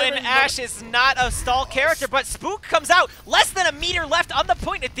no, and Ash is not a stall character, but Spook comes out. Less than a meter left on the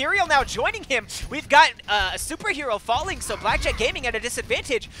point. Ethereal now joining him. We've got a superhero falling, so Blackjack Gaming at a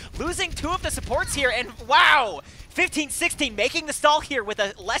disadvantage, losing 2 of the supports here, and wow! FifteenSixxteen making the stall here with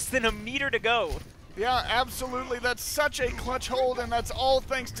less than a meter to go. Yeah, absolutely. That's such a clutch hold, and that's all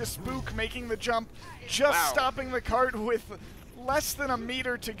thanks to Spook making the jump, just stopping the cart with less than a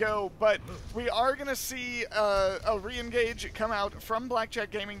meter to go. But we are going to see a re-engage come out from Blackjack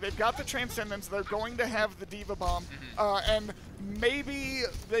Gaming. They've got the Transcendence. They're going to have the Diva Bomb. And maybe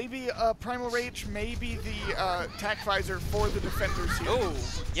Primal Rage, maybe the Tac Visor for the defenders here.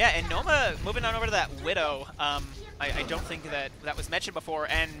 Oh, yeah, and Noma moving on over to that Widow. I don't think that was mentioned before,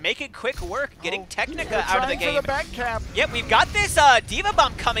 and making quick work, getting Technica out of the game. For the back cap. Yep, we've got this Diva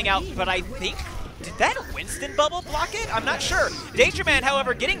Bomb coming out, but I think, did that Winston bubble block it? I'm not sure. Danger Man,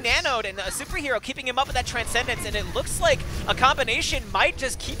 however, getting nanoed, and a superhero keeping him up with that Transcendence, and it looks like a combination might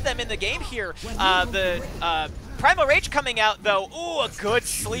just keep them in the game here. The Primal Rage coming out, though. Ooh, a good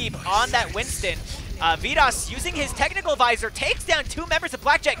sleep on that Winston. Vidas, using his technical visor, takes down 2 members of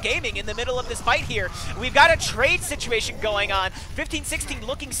Blackjack Gaming in the middle of this fight here. We've got a trade situation going on. FifteenSixxteen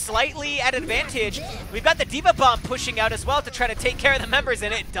looking slightly at advantage. We've got the Diva Bomb pushing out as well to try to take care of the members,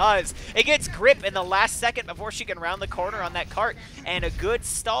 and it does. It gets Grip in the last second before she can round the corner on that cart. And a good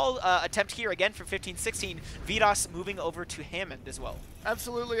stall attempt here again from FifteenSixxteen. Vidas moving over to Hammond as well.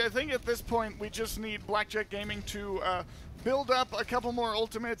 Absolutely. I think at this point we just need Blackjack Gaming to build up a couple more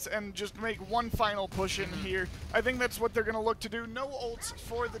ultimates and just make one final push in here. I think that's what they're going to look to do. No ults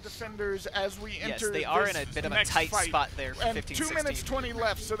for the defenders as we enter. Yes, they are in a bit of a tight spot there for and FifteenSixxteen. 2 minutes 20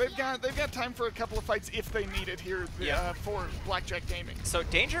 left, so they've got time for a couple of fights if they need it here for Blackjack Gaming. So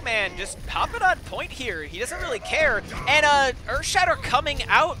Danger Man just popping on point here. He doesn't really care. And Earthshatter coming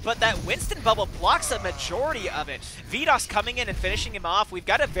out, but that Winston bubble blocks a majority of it. Vidos coming in and finishing him off. We've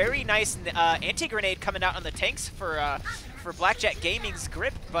got a very nice anti-grenade coming out on the tanks for Blackjack Gaming's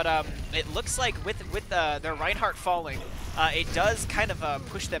grip, but it looks like with their Reinhardt falling, it does kind of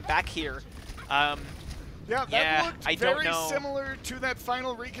push them back here. Yeah, that yeah, looked very similar to that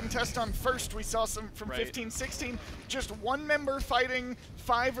final recontest on first. We saw some from 15-16, just one member fighting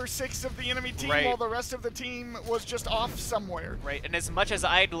 5 or 6 of the enemy team while the rest of the team was just off somewhere. Right, and as much as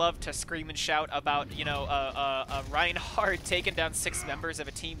I'd love to scream and shout about, you know, a Reinhardt taking down 6 members of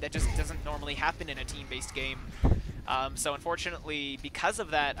a team, that just doesn't normally happen in a team-based game. So unfortunately, because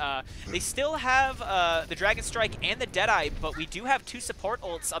of that, they still have the Dragon Strike and the Deadeye, but we do have 2 support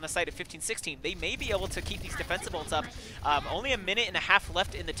ults on the side of 15-16. They may be able to keep these defensive ults up. Only a minute and a half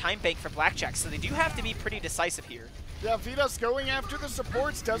left in the time bank for Blackjack, so they do have to be pretty decisive here. Yeah, Vidos going after the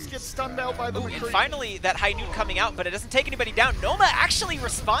supports, does get stunned out by the McCree. And finally, that high noon coming out, but it doesn't take anybody down. Noma actually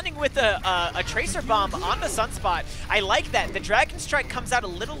responding with a Tracer Bomb on the Sunspot. I like that. The Dragon Strike comes out a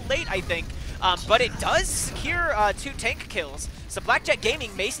little late, I think. But it does secure 2 tank kills, so Blackjack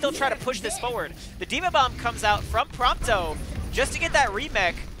Gaming may still try to push this forward. The Diva Bomb comes out from Prompto just to get that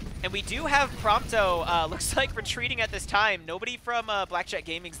remech, and we do have Prompto, looks like retreating at this time. Nobody from Blackjack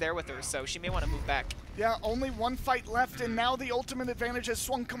Gaming's there with her, so she may want to move back. Yeah, only 1 fight left, and now the ultimate advantage has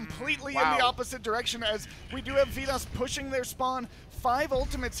swung completely in the opposite direction, as we do have Vidos pushing their spawn. 5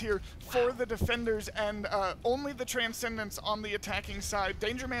 ultimates here for the defenders, and only the Transcendence on the attacking side.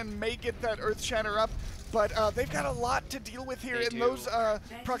 Danger Man may get that Earth Shatter up, but they've got a lot to deal with here, and those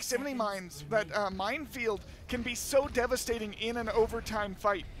proximity mines, that minefield, can be so devastating in an overtime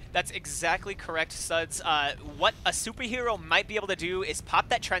fight. That's exactly correct, Suds. What a superhero might be able to do is pop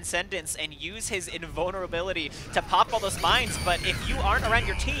that Transcendence and use his invulnerability to pop all those mines, but if you aren't around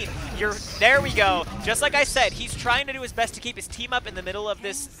your team, there we go. Just like I said, he's trying to do his best to keep his team up in the middle of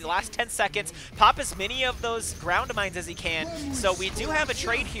this last 10 seconds, pop as many of those ground mines as he can. So we do have a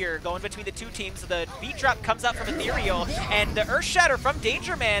trade here going between the 2 teams. The beat drop comes out from Ethereal, and the Earth Shatter from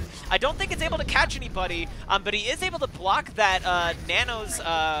Danger Man, I don't think it's able to catch anybody, but he is able to block that Nano's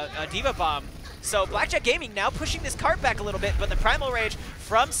Diva Bomb. So Blackjack Gaming now pushing this card back a little bit, but the Primal Rage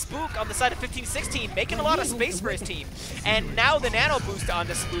from Spook on the side of 15-16 making a lot of space for his team. And now the Nano boost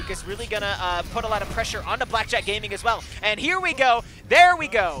onto Spook is really gonna put a lot of pressure onto Blackjack Gaming as well. And here we go, there we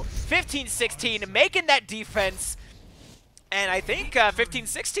go, 15-16 making that defense. And I think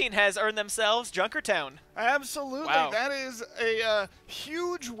 15-16 has earned themselves Junkertown. Absolutely. Wow. That is a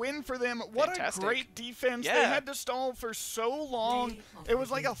huge win for them. What Fantastic. a great defense. Yeah. They had to stall for so long. It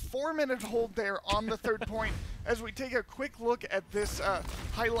was like a 4-minute hold there on the 3rd point. As we take a quick look at this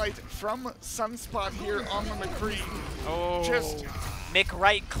highlight from Sunspot here on the McCree. Oh, Just Mick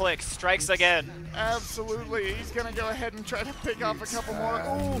right click strikes again. absolutely. He's going to go ahead and try to pick off a couple more.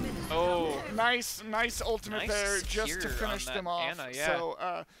 Ooh. Oh, Nice ultimate Nice there just to secure finish on them that off. Ana, yeah.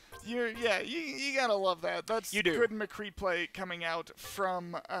 So, you gotta love that. That's good McCree play coming out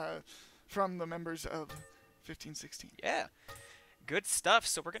from the members of 15-16. yeah. Good stuff.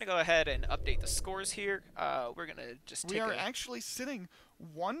 So we're going to go ahead and update the scores here. We're going to just take We are actually sitting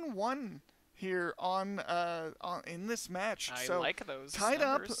 1-1 here on in this match. I so like those tied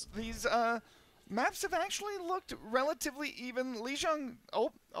numbers. up. These maps have actually looked relatively even. Lijiang,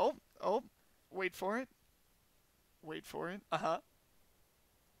 oh, wait for it. Wait for it. Uh-huh.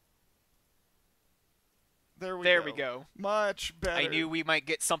 There we go. Much better. I knew we might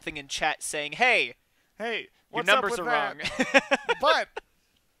get something in chat saying, hey, hey, your what's numbers up with are that? wrong. But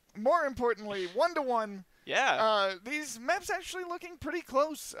more importantly, 1-1. Yeah. These maps actually looking pretty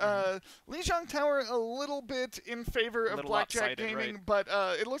close. Lijiang Tower a little bit in favor of Blackjack Gaming, right. but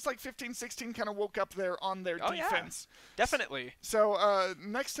it looks like 15-16 kind of woke up there on their defense. Yeah. Definitely. So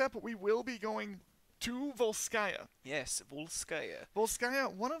next up, we will be going to Volskaya. Yes, Volskaya.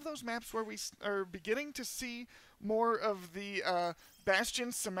 Volskaya, one of those maps where we are beginning to see more of the Bastion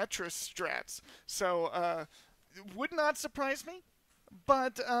Symmetra strats. So would not surprise me,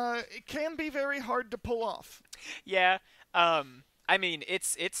 but it can be very hard to pull off. Yeah. I mean,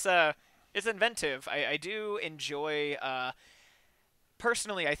 it's inventive. I do enjoy.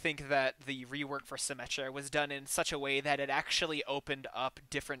 Personally, I think that the rework for Symmetra was done in such a way that it actually opened up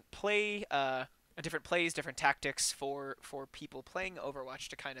different plays, different tactics for people playing Overwatch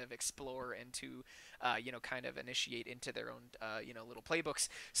to kind of explore and to, kind of initiate into their own, little playbooks.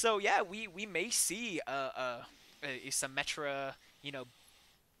 So yeah, we may see a Symmetra,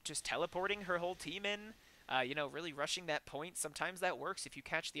 just teleporting her whole team in. you know, really rushing that point. Sometimes that works if you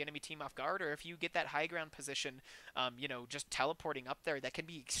catch the enemy team off guard, or if you get that high ground position, you know, just teleporting up there, that can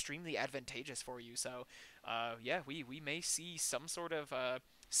be extremely advantageous for you. So, yeah, we may see some sort of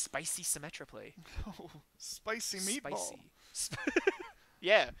spicy Symmetra play. Oh, spicy meatball. Spicy.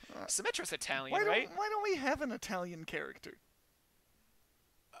 Yeah, Symmetra's Italian, right? Why don't we have an Italian character?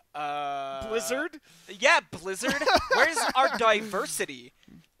 Blizzard? Yeah, Blizzard. Where's our diversity?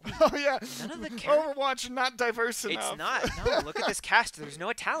 Oh, yeah. None of the Overwatch not diverse enough. It's not. No, look at this cast. There's no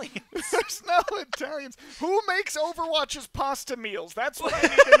Italians. There's no Italians. Who makes Overwatch's pasta meals? That's what I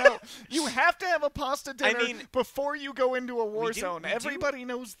need to know. You have to have a pasta dinner before you go into a war zone. Everybody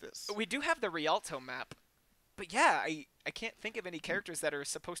knows this. We do have the Rialto map. But yeah, I can't think of any characters that are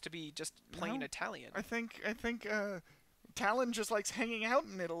supposed to be just plain Italian. I think Talon just likes hanging out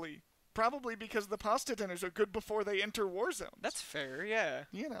in Italy. Probably because the pasta dinners are good before they enter war zones. That's fair, yeah.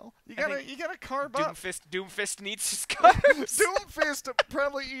 You know, you gotta carb up. Doomfist needs his carbs. Doomfist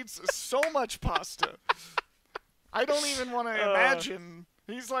probably eats so much pasta. I don't even want to imagine.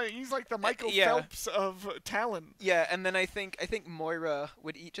 He's like the Michael Phelps of Talon. Yeah, and then I think Moira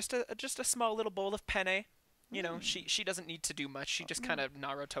would eat just a small little bowl of penne. You know, she doesn't need to do much. She just kind of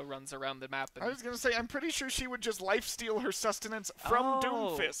Naruto runs around the map. And I was going to say, I'm pretty sure she would just lifesteal her sustenance from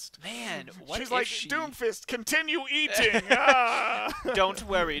Doomfist. Man, what She's if like, Doomfist, continue eating! Don't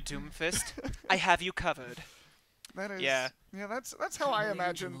worry, Doomfist. I have you covered. That is, yeah, that's how I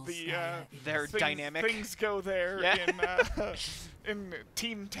imagine their dynamic things go there in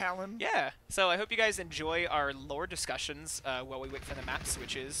Team Talon. Yeah, so I hope you guys enjoy our lore discussions while we wait for the map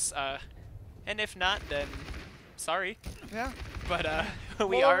switches. And if not, then sorry. Yeah. But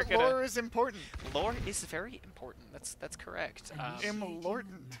we are gonna. Lore is important. Lore is very important. That's correct.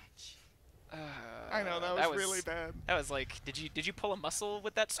 Important. I know that was really bad. That was like, did you pull a muscle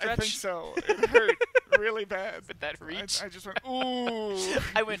with that stretch? I think so. It hurt really bad. With that reach. I just went ooh.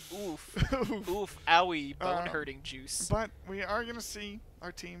 I went oof, oof, owie, bone hurting juice. But we are gonna see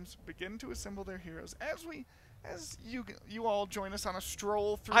our teams begin to assemble their heroes as you all join us on a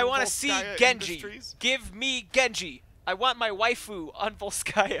stroll through I want to see Genji. Industries. Give me Genji. I want my waifu on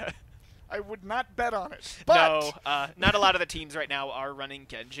Volskaya. I would not bet on it. But no, not a lot of the teams right now are running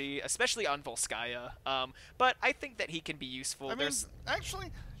Genji, especially on Volskaya. But I think that he can be useful. I mean, actually,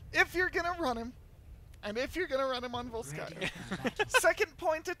 if you're going to run him, and if you're going to run him on Volskaya, second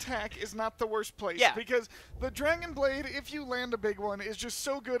point attack is not the worst place. Yeah. Because the Dragon Blade, if you land a big one, is just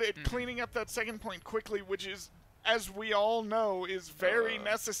so good at cleaning up that second point quickly, which is, as we all know, is very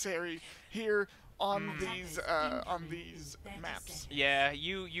necessary here on these maps. Yeah,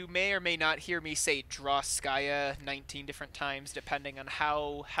 you may or may not hear me say draw Skya 19 different times, depending on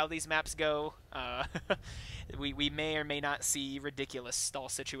how these maps go. We may or may not see ridiculous stall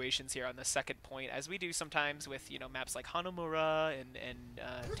situations here on the second point, as we do sometimes with maps like Hanamura and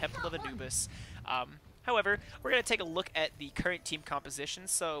Temple of Anubis. However, we're going to take a look at the current team composition.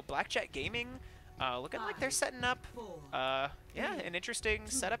 So Blackjack Gaming, looking like they're setting up, yeah, an interesting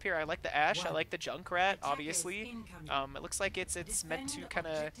setup here. I like the Ashe, I like the Junkrat, obviously. It looks like it's meant to kind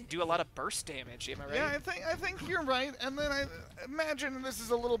of do a lot of burst damage, am I right? Yeah, I think you're right, and then I imagine this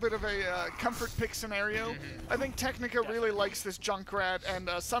is a little bit of a comfort pick scenario. I think Technica really likes this Junkrat, and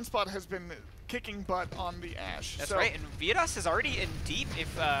Sunspot has been kicking butt on the Ashe. That's right, and Vidas is already in deep,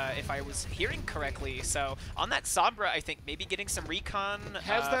 if I was hearing correctly. So on that Sombra, I think maybe getting some recon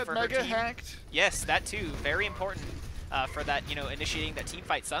has that for mega her team. hacked. Yes, that too, very important for that, initiating that team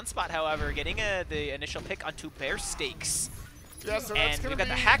fight. Sunspot, however, getting the initial pick onto Bear Stakes. Yeah, so and we've got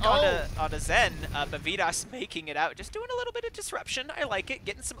the hack onto Zen, but Vidas making it out, just doing a little bit of disruption. I like it,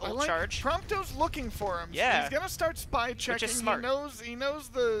 getting some ult charge. Prompto's looking for him. Yeah. He's gonna start spy checking. Which is smart. He knows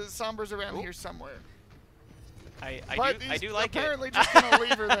the Sombras around here somewhere. I do like it. Apparently just gonna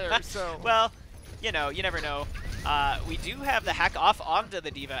leave her there. So well, you never know. We do have the hack off onto the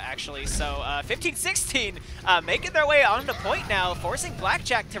D.Va, actually, so FifteenSixxteen making their way onto point now, forcing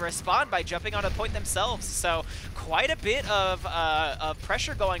Blackjack to respond by jumping onto point themselves. So quite a bit of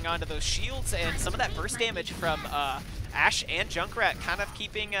pressure going onto those shields, and some of that burst damage from Ashe and Junkrat kind of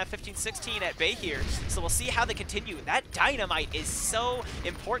keeping FifteenSixxteen at bay here. So we'll see how they continue. That Dynamite is so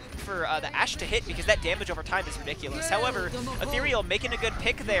important for the Ashe to hit, because that damage over time is ridiculous. However, Ethereal making a good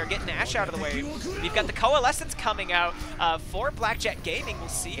pick there, getting Ashe out of the way. We've got the Coalescence coming out for Blackjack Gaming. We'll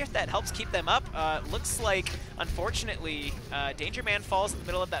see if that helps keep them up. Looks like, unfortunately, Danger Man falls in the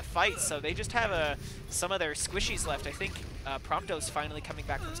middle of that fight, so they just have some of their squishies left. I think Prompto's finally coming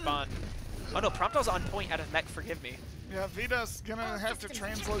back from spawn. Oh no, Prompto's on point out of mech, forgive me. Yeah, Vida's gonna have to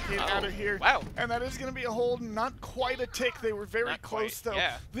translocate out of here. Wow. And that is gonna be a hold, not quite a tick. They were very Not close quite, though.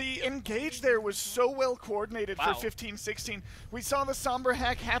 yeah. The engage there was so well coordinated Wow. for 15-16. We saw the Sombra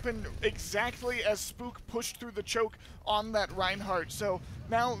hack happen exactly as Spook pushed through the choke on that Reinhardt. So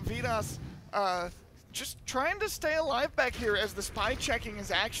now Vidas just trying to stay alive back here as the spy checking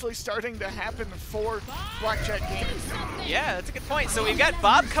is actually starting to happen for Blackjack Gaming. Yeah, that's a good point. So we've got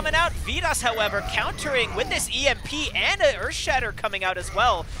Bob coming out. Vidas, however, countering with this EMP and an Earthshatter coming out as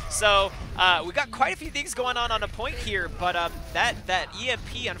well. So we got quite a few things going on a point here, but that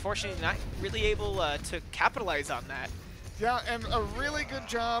EMP, unfortunately, not really able to capitalize on that. Yeah, and a really good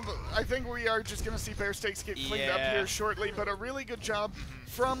job. I think we are just going to see Bear Steaks get cleaned up here shortly, but a really good job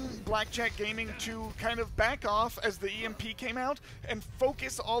from Blackjack Gaming to kind of back off as the EMP came out and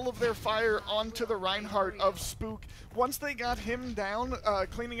focus all of their fire onto the Reinhardt of Spook. Once they got him down,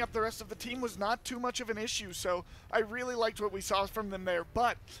 cleaning up the rest of the team was not too much of an issue, so I really liked what we saw from them there.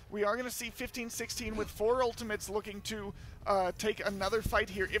 But we are going to see 15-16 with 4 ultimates looking to take another fight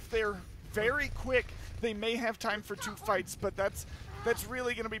here. If they're very quick, they may have time for 2 fights, but that's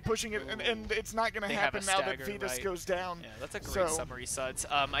really going to be pushing it, and it's not going to happen now that Vidas goes down. Yeah, that's a great summary, Suds.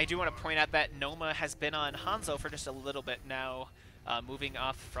 I do want to point out that Noma has been on Hanzo for just a little bit now, moving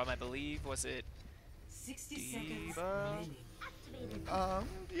off from, I believe, was it 60 seconds Diva? remaining.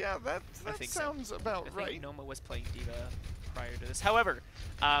 Yeah, that think sounds so. about I right. think Noma was playing Diva prior to this. However,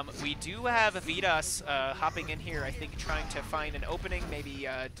 we do have Vidas hopping in here, I think trying to find an opening, maybe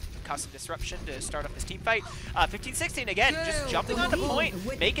cause some disruption to start off this team fight. 15-16 again, just jumping on the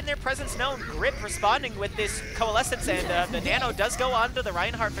point, making their presence known. Grip responding with this Coalescence, and the Nano does go onto the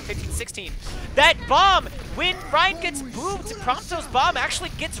Reinhardt for 15-16. That bomb, when Ryan gets boomed, Prompto's bomb actually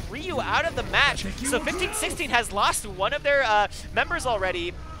gets Ryu out of the match. So 15-16 has lost one of their members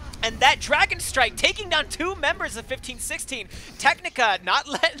already. And that Dragon Strike taking down 2 members of 15-16. Technica not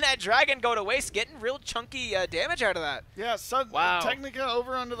letting that Dragon go to waste, getting real chunky damage out of that. Yeah, Technica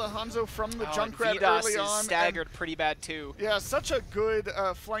over onto the Hanzo from the Junkrat early on. Is staggered pretty bad too. Yeah, such a good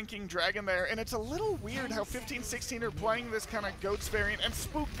flanking Dragon there. And it's a little weird how 15-16 are playing this kind of Goats variant, and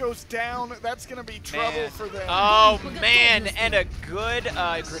Spook goes down. That's going to be trouble for them. Oh, man, and a good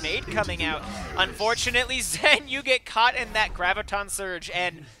grenade coming out. Unfortunately, Zen, you get caught in that Graviton Surge,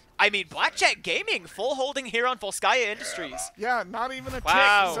 and I mean, Blackjack Gaming full holding here on Volskaya Industries. Yeah, not even a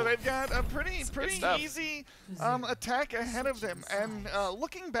Wow. tick. So they've got a pretty stuff. easy attack ahead of them. And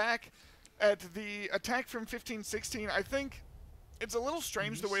looking back at the attack from 15-16, I think it's a little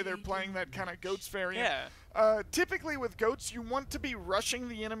strange the way they're playing that kind of Goats variant. Yeah. Typically with Goats, you want to be rushing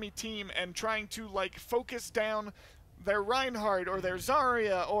the enemy team and trying to like focus down their Reinhardt or their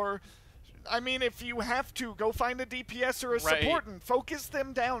Zarya, or I mean, if you have to, go find a DPS or a support and focus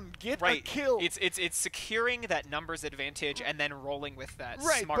them down, get a kill. It's securing that numbers advantage and then rolling with that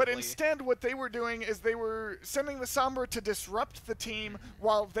smartly. But instead what they were doing is they were sending the Sombra to disrupt the team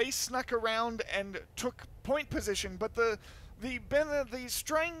while they snuck around and took point position. But the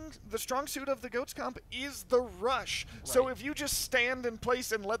strong suit of the Goats comp is the rush. Right. So if you just stand in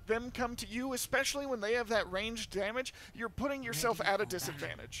place and let them come to you, especially when they have that ranged damage, you're putting yourself at a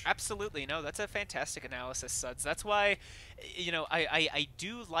disadvantage. Absolutely. No, that's a fantastic analysis, Suds. That's why, you know, I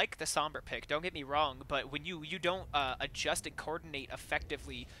do like the Sombra pick, don't get me wrong, but when you don't adjust and coordinate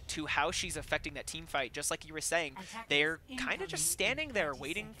effectively to how she's affecting that team fight, just like you were saying, they're kind of just standing there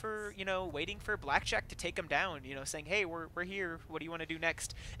waiting for Blackjack to take them down, you know, saying, hey, we're here, what do you want to do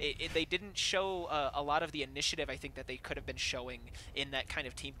next? They didn't show a lot of the initiative I think that they could have been showing in that kind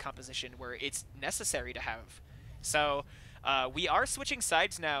of team composition where it's necessary to have. So we are switching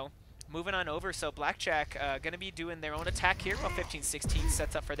sides now, moving on over. So Blackjack going to be doing their own attack here while 15-16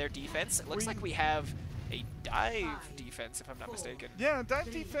 sets up for their defense. It looks like we have a dive defense, if I'm not mistaken. Yeah,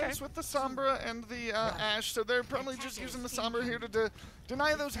 dive defense with the Sombra and the Ashe, so they're probably just using the Sombra here to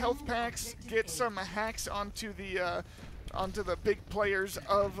deny those health packs, get some hacks onto the big players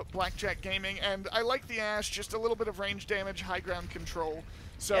of Blackjack Gaming, and I like the Ashe, just a little bit of range damage, high ground control.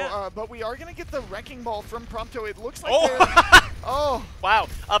 So, but we are going to get the Wrecking Ball from Prompto. It looks like oh! Wow,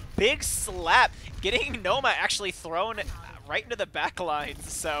 a big slap, getting Noma actually thrown right into the back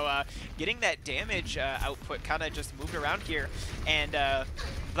lines. So getting that damage output kind of just moved around here. And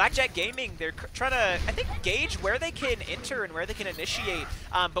Blackjack Gaming, they're trying to, I think, gauge where they can enter and where they can initiate.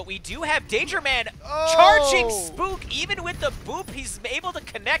 But we do have Danger Man charging Spook. Even with the boop, he's able to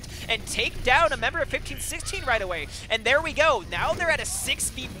connect and take down a member of 1516 right away. And there we go. Now they're at a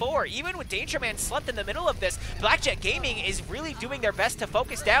 6v4. Even with Danger Man slept in the middle of this, Blackjack Gaming is really doing their best to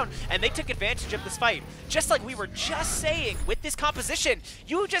focus down, and they took advantage of this fight. Just like we were just saying, with this composition,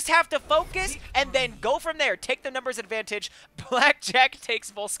 you just have to focus and then go from there. Take the numbers advantage. Blackjack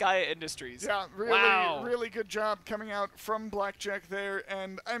takes Volskaya Industries. Yeah, really, really good job coming out from Blackjack there.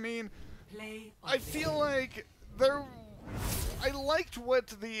 And I mean, I feel like I liked what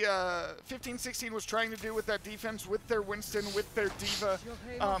the 1516 was trying to do with that defense, with their Winston, with their Diva,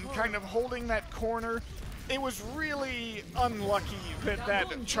 kind of holding that corner. It was really unlucky that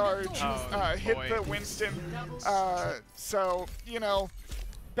that charge hit the Winston. So, you know,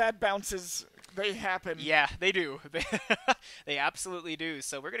 bad bounces, they happen. Yeah, they do. They absolutely do.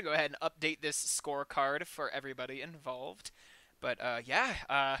 So we're going to go ahead and update this scorecard for everybody involved. But,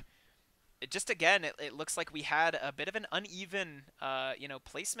 yeah, just again, it looks like we had a bit of an uneven, you know,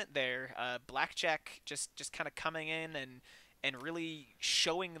 placement there. Blackjack just kind of coming in and really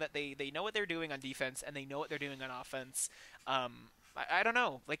showing that they know what they're doing on defense and they know what they're doing on offense. I don't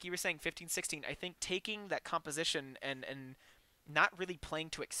know. Like you were saying, 15-16, I think taking that composition and not really playing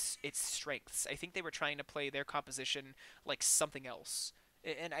to its strengths. I think they were trying to play their composition like something else.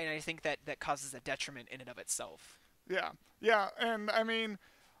 And I think that causes a detriment in and of itself. Yeah, and I mean,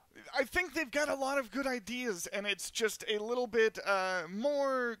 I think they've got a lot of good ideas, and it's just a little bit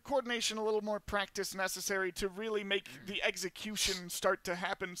more coordination, a little more practice necessary to really make the execution start to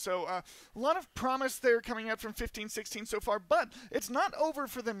happen. So a lot of promise there coming out from 15-16 so far, but it's not over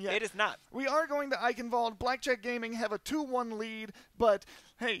for them yet. It is not. We are going to Eichenwalde. Blackjack Gaming have a 2-1 lead, but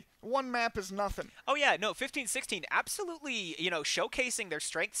hey, one map is nothing. Oh yeah, no, 15-16 absolutely, you know, showcasing their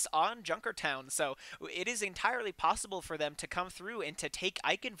strengths on Junkertown. So it is entirely possible for them to come through and to take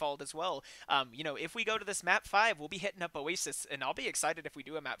Eichenwalde as well. You know, if we go to this map 5, we'll be hitting up Oasis, and I'll be excited if we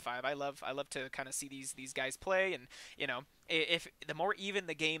do a map 5. I love to kind of see these guys play, and you know, if the more even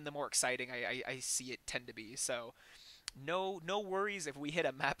the game, the more exciting I see it tend to be. So no worries if we hit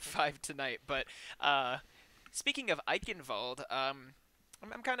a map 5 tonight. But speaking of Eichenwalde,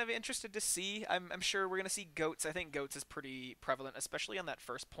 I'm kind of interested to see. I'm sure we're going to see Goats. I think Goats is pretty prevalent, especially on that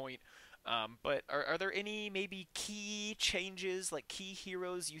first point. But are there any maybe key changes, like key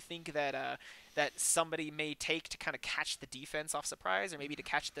heroes you think that that somebody may take to kind of catch the defense off surprise, or maybe to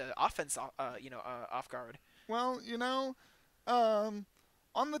catch the offense off guard? Well, you know, on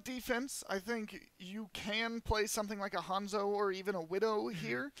the defense, I think you can play something like a Hanzo or even a Widow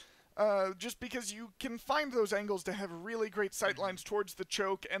here. Just because you can find those angles to have really great sightlines towards the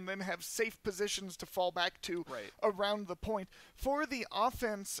choke and then have safe positions to fall back to around the point. For the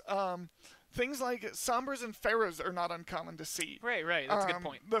offense, things like Sombras and Pharahs are not uncommon to see. Right, that's a good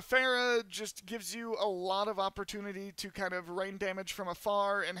point. The Pharah just gives you a lot of opportunity to kind of rain damage from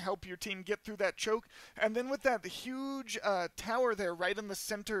afar and help your team get through that choke. And then with that huge tower there right in the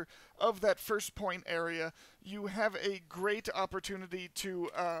center of that first point area, you have a great opportunity to,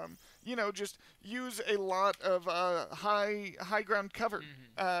 you know, just use a lot of high ground cover,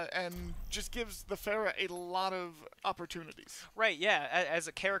 and just gives the Pharah a lot of opportunities. Right, yeah, as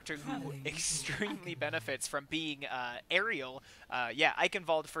a character who extremely benefits from being aerial, yeah,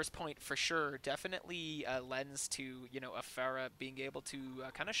 Eichenwalde first point for sure definitely lends to, you know, a Pharah being able to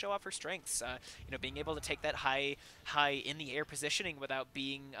kind of show off her strengths, you know, being able to take that high in the air positioning without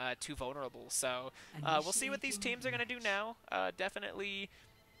being too vulnerable. So we'll see what these teams are going to do now. Definitely,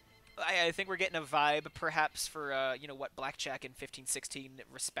 I think we're getting a vibe perhaps for, you know, what Blackjack and 15-16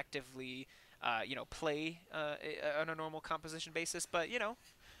 respectively, you know, play on a normal composition basis. But, you know,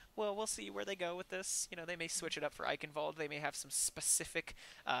 well, we'll see where they go with this. You know, they may switch it up for Eichenwalde. They may have some specific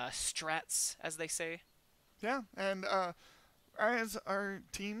strats, as they say. Yeah, and as our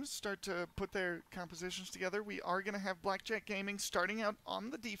teams start to put their compositions together, we are going to have Blackjack Gaming starting out on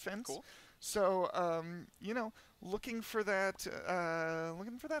the defense. Cool. So, you know, looking for that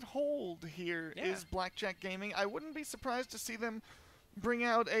hold here is Blackjack Gaming. I wouldn't be surprised to see them bring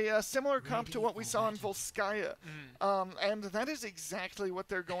out a similar comp to what we saw in Volskaya, and that is exactly what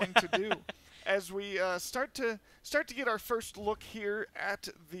they're going to do. As we start to get our first look here at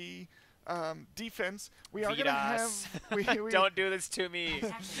the defense, we are going to have... Don't do this to me.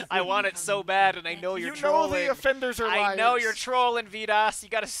 I want it so bad, and I know you're trolling. You know the offenders are liars. I know you're trolling, Vidas. You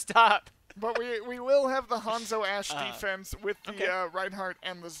got to stop. but we will have the Hanzo Ash Uh-huh. defense with the Okay. Reinhardt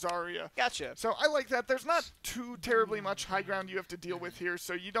and the Zarya. Gotcha. So I like that. There's not too terribly much high ground you have to deal with here,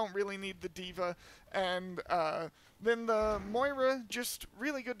 so you don't really need the Diva. And then the Moira, just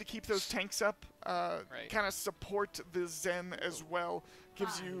really good to keep those tanks up, kind of support the Zen as well.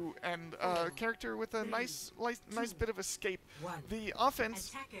 Gives you and character with a nice bit of escape. The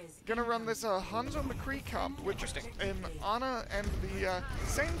offense gonna run this Hanzo McCree comp, which is in Ana and the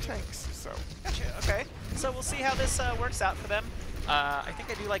same tanks. So Gotcha. Okay. So we'll see how this works out for them. I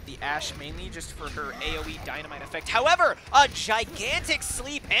think I do like the Ashe mainly just for her AoE dynamite effect. However, a gigantic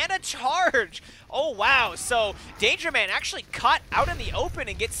sleep and a charge. Oh, wow. So Danger Man actually caught out in the open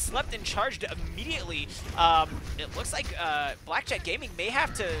and gets slept and charged immediately. It looks like Blackjack Gaming may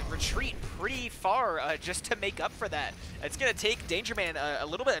have to retreat pretty far just to make up for that. It's going to take Danger Man a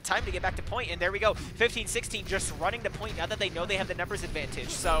little bit of time to get back to point, and there we go. 15-16 just running to point now that they know they have the numbers advantage.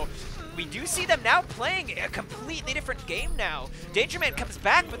 So we do see them now playing a completely different game now. Danger Man comes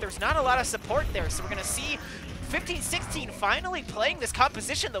back, but there's not a lot of support there, so we're going to see 15-16 finally playing this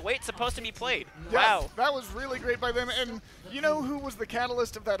composition the way it's supposed to be played. Wow. That was really great by them. And you know who was the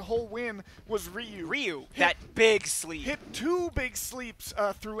catalyst of that whole win was Ryu. Ryu, that big sleep. Hit 2 big sleeps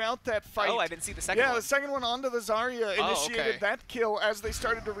throughout that fight. Oh, I didn't see the second one. Yeah, the second one onto the Zarya initiated okay. that kill as they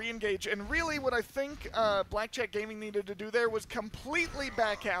started to re-engage. And really what I think Blackjack Gaming needed to do there was completely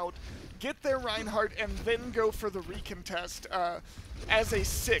back out, get their Reinhardt, and then go for the recontest as a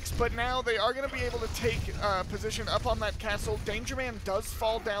 6. But now they are going to be able to take position up on that castle. Danger Man does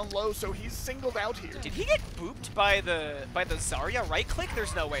fall down low, so he's singled out here. Did he get booped by the Zarya right click?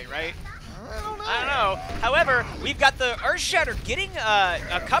 There's no way, right? I don't know. I don't know. However, we've got the Earthshatter getting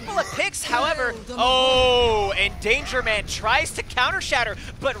a couple of picks. However, oh, and Danger Man tries to counter Shatter,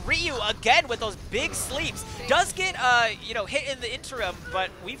 but Ryu again with those big sleeps does get hit in the interim.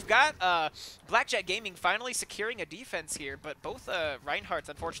 But we've got Blackjack Gaming finally securing a defense here, but both Reinhardts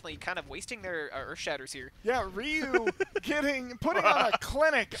unfortunately kind of wasting their Earthshatters here. Yeah, Ryu putting on a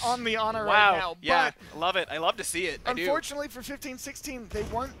clinic on the Ana Wow. right now. Yeah, But love it. I love to see it. I do. unfortunately for 15-16, they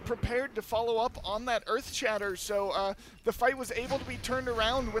weren't prepared to follow up on that Earth Shatter, so the fight was able to be turned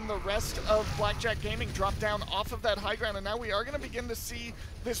around when the rest of Blackjack Gaming dropped down off of that high ground, and now we are going to begin to see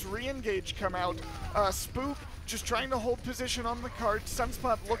this re-engage come out. Spook just trying to hold position on the cart,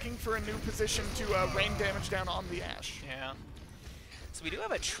 Sunspot looking for a new position to rain damage down on the Ashe. Yeah. So we do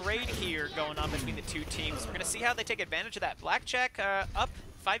have a trade here going on between the two teams. We're going to see how they take advantage of that. Blackjack up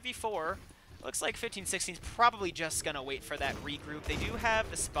 5v4. Looks like 15-16 is probably just going to wait for that regroup. They do have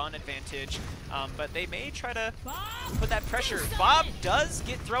the spawn advantage, but they may try to put that pressure. Bob does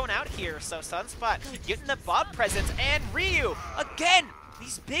get thrown out here, so Sunspot getting the Bob presence, and Ryu, again,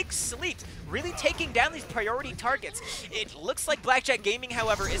 these big sleeps, really taking down these priority targets. It looks like Blackjack Gaming,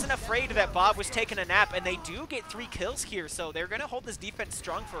 however, isn't afraid that Bob was taking a nap, and they do get 3 kills here, so they're going to hold this defense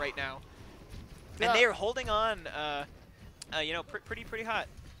strong for right now. Yeah. And they're holding on, pretty hot.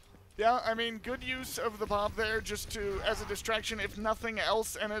 Yeah, I mean, good use of the Bob there just as a distraction, if nothing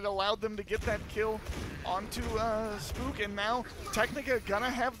else, and it allowed them to get that kill onto Spook, and now Technica gonna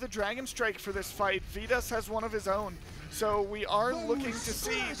have the Dragon Strike for this fight. Vitas has one of his own. So we are looking to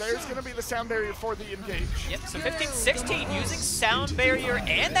see, there's gonna be the sound barrier for the engage. Yep, so 15-16 using sound barrier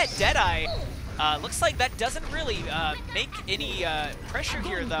and that Deadeye. Looks like that doesn't really make any pressure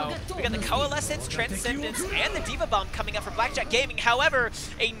here, though. We got the Coalescence, Transcendence, and the Diva Bomb coming up for Blackjack Gaming. However,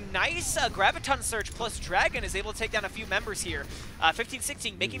 a nice Graviton Surge plus Dragon is able to take down a few members here.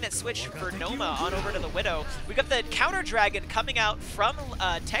 15-16 making that switch for Noma on over to the Widow. We got the Counter Dragon coming out from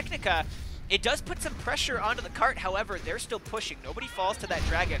Technica. It does put some pressure onto the cart, however, they're still pushing. Nobody falls to that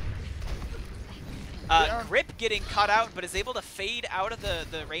Dragon. Grip getting caught out, but is able to fade out of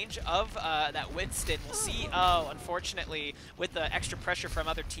the range of that Winston. We'll see, unfortunately, with the extra pressure from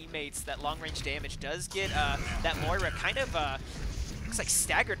other teammates, that long-range damage does get that Moira kind of, looks like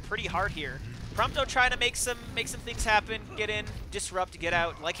staggered pretty hard here. Prompto trying to make some things happen, get in, disrupt, get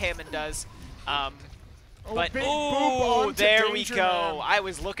out, like Hammond does. But, big boop ooh, onto there we Danger go. Man. I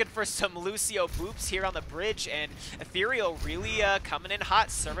was looking for some Lucio boops here on the bridge, and Ethereal really coming in hot,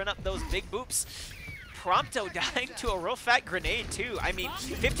 serving up those big boops. Prompto dying to a real fat grenade too. I mean,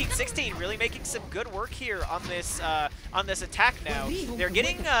 15-16 really making some good work here on this attack now. They're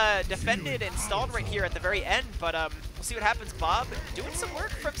getting defended and stalled right here at the very end, but we'll see what happens. Bob doing some work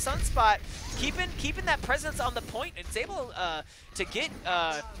from Sunspot, keeping that presence on the point. It's able to get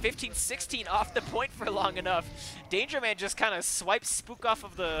 15-16 off the point for long enough. Danger Man just kind of swipes Spook off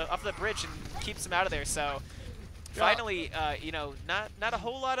of the bridge and keeps him out of there. So Finally, you know, not a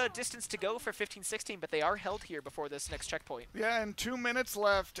whole lot of distance to go for 15-16, but they are held here before this next checkpoint. Yeah, and 2 minutes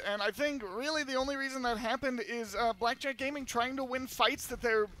left, and I think really the only reason that happened is Blackjack Gaming trying to win fights that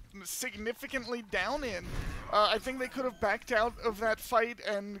they're significantly down in. I think they could have backed out of that fight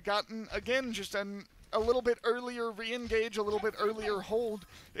and gotten, again, just a little bit earlier re-engage, a little bit earlier hold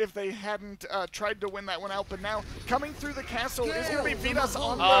if they hadn't tried to win that one out. But now, coming through the castle is going to be Vidas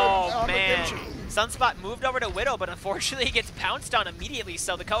on the Genji. Sunspot moved over to Widow, but unfortunately he gets pounced on immediately,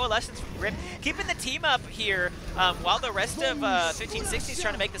 so the Coalescence Rip keeping the team up here while the rest of 15-16 is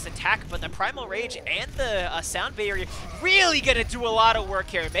trying to make this attack, but the Primal Rage and the Sound Barrier really going to do a lot of work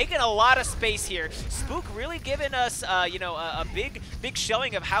here, making a lot of space here. Spook really giving us, you know, a big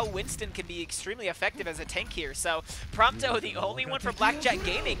showing of how Winston can be extremely effective as a tank here. So Prompto, the only one for Blackjack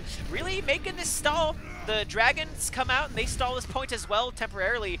Gaming, really making this stall. The Dragons come out and they stall this point as well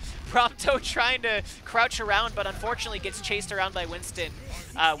temporarily. Prompto trying to crouch around, but unfortunately gets chased around by Winston.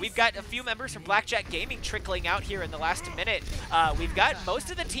 We've got a few members from Blackjack Gaming trickling out here in the last minute. We've got most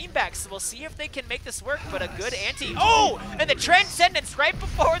of the team back, so we'll see if they can make this work, but a good anti. Oh, and the Transcendence right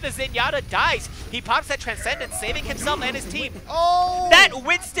before the Zenyatta dies. He pops that Transcendence, saving himself and his team. Oh! That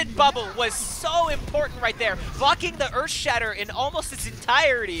Winston bubble was so important right there, blocking the Earth Shatter in almost its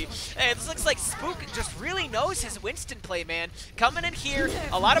entirety. And this looks like Spook just really knows his Winston play, man. Coming in here,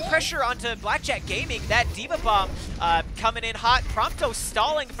 a lot of pressure onto Blackjack Gaming. That Diva Bomb coming in hot. Prompto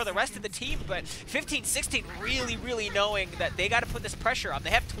stalling for the rest of the team, but 15-16 really knowing that they got to put this pressure on. They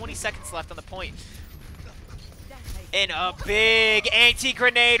have 20 seconds left on the point. And a big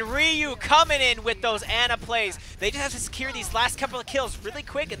anti-grenade. Ryu coming in with those Ana plays. They just have to secure these last couple of kills really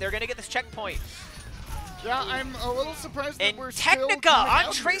quick, and they're going to get this checkpoint. Yeah, I'm a little surprised that And we're Technica still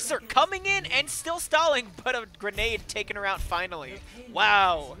on Tracer coming in and still stalling, but a grenade taking her out finally.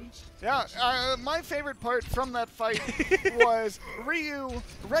 Wow. Yeah, my favorite part from that fight was Ryu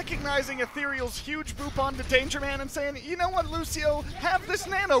recognizing Ethereal's huge boop onto Danger Man and saying, you know what, Lucio, have this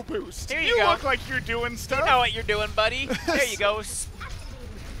nano boost. Here you go. Look like you're doing stuff. You know what you're doing, buddy. There you go.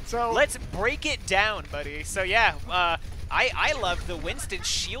 So Let's break it down, buddy. So yeah, I love the Winston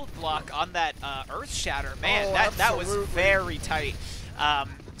shield block on that Earth Shatter. Man, that was very tight.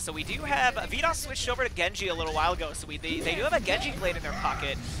 So we do have Vidas switched over to Genji a little while ago, so they do have a Genji blade in their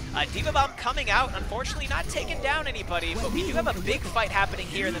pocket. Diva Bomb coming out, unfortunately not taking down anybody, but we do have a big fight happening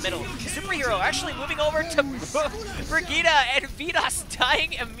here in the middle. Superhero actually moving over to Brigitte, and Vidas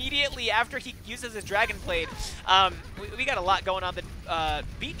dying immediately after he uses his Dragon Blade. We got a lot going on. The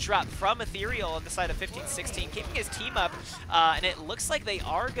beat drop from Ethereal on the side of 15-16, keeping his team up, and it looks like they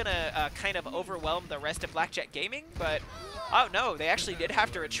are going to kind of overwhelm the rest of Blackjack Gaming, but oh no, they actually did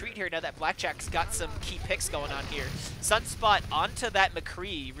have to retreat here now that Blackjack's got some key picks going on here. Sunspot onto that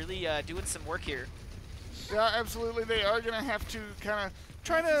McCree, really doing some work here. yeah, absolutely. They are going to have to kind of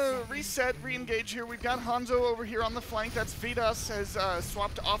try to reset, re-engage here. We've got Hanzo over here on the flank. That's Vidas has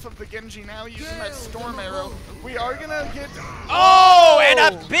swapped off of the Genji now using that Storm Arrow. We are going to get... Oh, and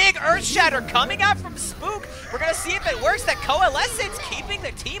a big Earth Shatter coming out from Spook. We're going to see if it works. That Coalescence keeping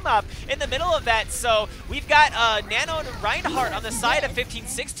the team up in the middle of that. So we've got Nano and Reinhardt on the side of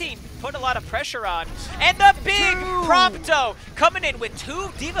 15-16. Put a lot of pressure on. And the big Prompto coming in with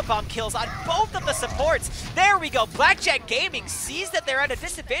 2 Diva Bomb kills on both of the supports. There we go. Blackjack Gaming sees that they're at a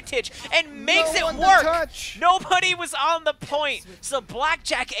disadvantage and makes it work. Nobody was on the point. So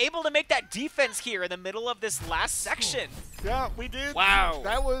Blackjack able to make that defense here in the middle of this last section. Yeah, we did. Wow.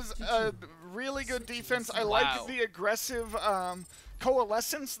 That was a really good defense. I like the aggressive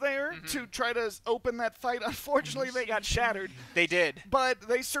Coalescence there to try to open that fight. Unfortunately, they got shattered. They did. But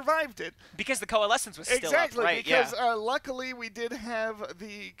they survived it. Because the Coalescence was still up, right? Because luckily we did have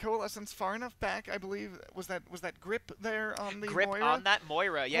the Coalescence far enough back, I believe. Was that Grip there on the Grip Moira? on that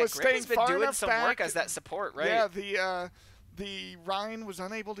Moira. Yeah, was Grip has been doing some back. work as that support, right? Yeah, the Rhine was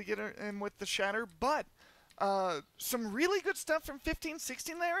unable to get in with the shatter, but some really good stuff from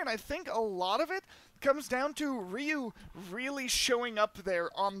 15-16 there, and I think a lot of it comes down to Ryu really showing up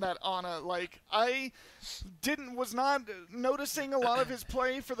there on that Ana. Like, I was not noticing a lot of his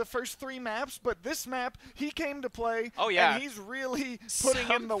play for the first 3 maps, but this map, he came to play. Oh, yeah. And he's really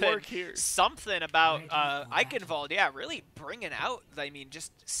putting in the work here. Something about Eichenwalde, yeah, really bringing out, I mean,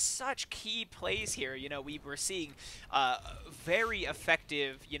 just such key plays here. You know, we were seeing very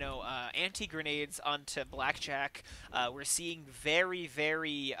effective, you know, anti-grenades onto Blackjack. We're seeing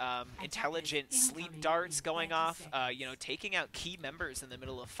very intelligent sleep darts going off, you know, taking out key members in the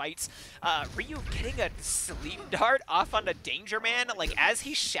middle of fights. Ryu getting a sleep dart off onto Danger Man, like, as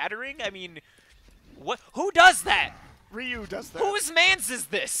he's shattering. I mean, who does that? Ryu does that. Whose man's is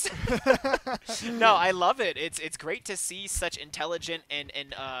this? No, I love it. It's great to see such intelligent and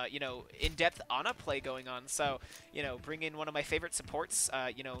you know, in-depth Ana play going on. So, you know, bring in one of my favorite supports,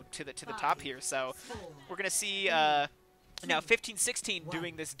 you know, to the top here. So we're gonna see now FifteenSixxteen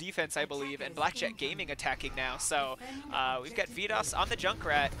doing this defense, I believe, and Blackjack Gaming attacking now. So we've got Vidas on the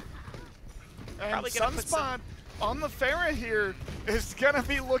Junkrat. And Probably gonna put some on the Pharah here is gonna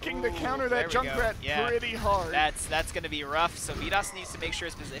be looking to counter that Junkrat pretty hard. That's gonna be rough. So Vidas needs to make sure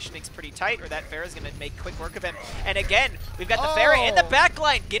his positioning's pretty tight, or that Pharah's gonna make quick work of him. And again, we've got the Pharah in the back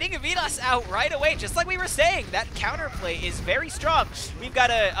line, getting Vidas out right away, just like we were saying. That counterplay is very strong. We've got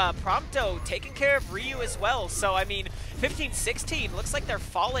a Prompto taking care of Ryu as well. So I mean, FifteenSixxteen looks like they're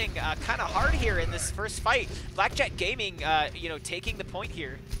falling kind of hard here in this first fight. Blackjack Gaming, you know, taking the point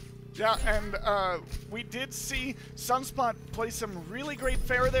here. Yeah, and we did see Sunspot play some really great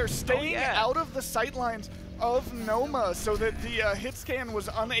Pharah there, staying out of the sightlines of Noma so that the hit scan was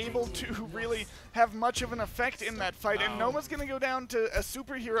unable to really have much of an effect in that fight. And Noma's going to go down to a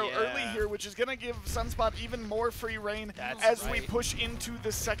superhero early here, which is going to give Sunspot even more free reign as we push into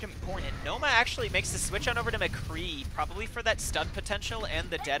the second point. And Noma actually makes the switch on over to McCree, probably for that stun potential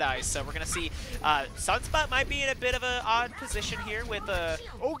and the Deadeye. So we're going to see Sunspot might be in a bit of an odd position here with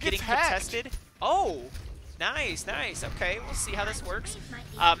getting contested. Oh, nice, nice. Okay, we'll see how this works.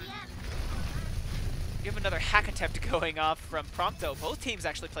 You have another hack attempt going off from Prompto. Both teams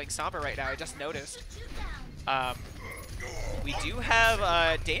actually playing Sombra right now, I just noticed. We do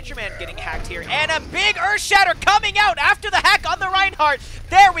have Danger Man getting hacked here, and a big Earth Shatter coming out after the hack on the Reinhardt.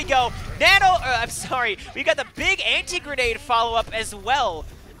 There we go. I'm sorry. We got the big anti-grenade follow-up as well.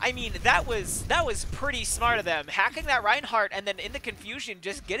 I mean, that was pretty smart of them, hacking that Reinhardt and then in the confusion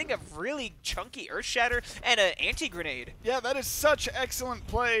just getting a really chunky Earth Shatter and an anti-grenade. Yeah, that is such excellent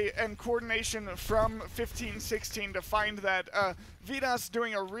play and coordination from FifteenSixxteen to find that. Vidas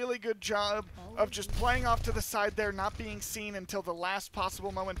doing a really good job of just playing off to the side there, not being seen until the last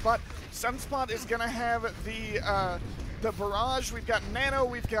possible moment. But Sunspot is going to have the barrage. We've got Nano,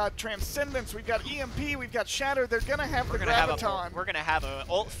 we've got Transcendence, we've got EMP, we've got Shatter. They're going to have the Graviton. We're going to have a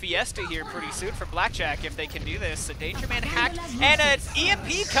ult Fiesta here pretty soon from Blackjack if they can do this. So Danger Man hacked, and an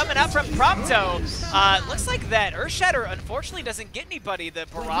EMP coming out from Prompto. Looks like that Earth Shatter unfortunately doesn't get anybody. The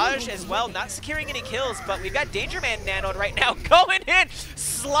barrage as well, not securing any kills, but we've got Danger Man nanoed right now, going in,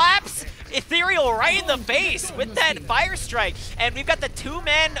 slaps Ethereal right in the face with that Fire Strike, and we've got the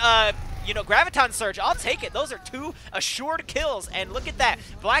two-man you know, Graviton Surge. I'll take it. Those are 2 assured kills. And look at that.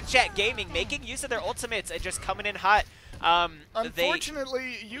 Blackjack Gaming making use of their ultimates and just coming in hot.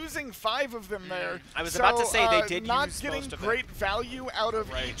 Unfortunately, using 5 of them there. I was about to say they did not use getting most of great value out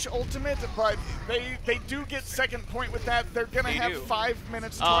of each ultimate, but they do get second point with that. They're going to have 5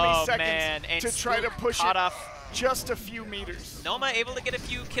 minutes, 20 seconds to try to push it just a few meters. Noma able to get a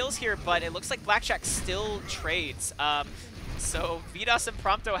few kills here, but it looks like Blackjack still trades. So Vidas and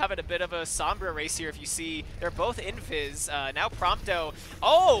Prompto having a bit of a Sombra race here. If you see, they're both in Fizz. Now Prompto,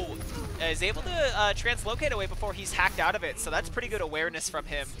 is able to translocate away before he's hacked out of it. So that's pretty good awareness from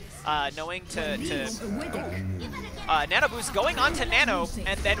him, knowing to Nano Boost going on to Nano,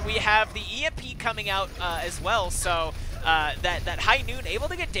 and then we have the EMP coming out as well. So that High Noon able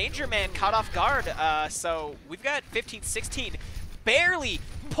to get Danger Man caught off guard. So we've got FifteenSixxteen barely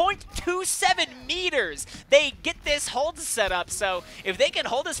 0.27 meters. They get this hold set up, so if they can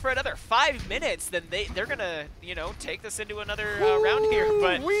hold this for another 5 minutes, then they're gonna, you know, take this into another round here.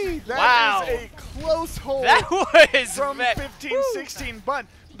 But that is a close hold from FifteenSixxteen, but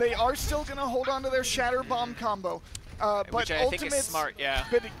they are still gonna hold on to their Shatter Bomb combo. Which I think is smart,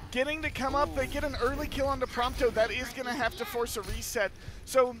 but getting to come up, they get an early kill onto Prompto. That is going to have to force a reset.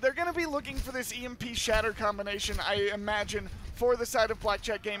 So they're going to be looking for this EMP Shatter combination, I imagine, for the side of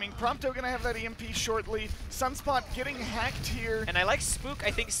Blackjack Gaming. Prompto going to have that EMP shortly. Sunspot getting hacked here. And I like Spook,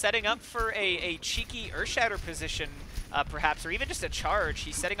 I think, setting up for a cheeky Earth Shatter position, perhaps, or even just a charge.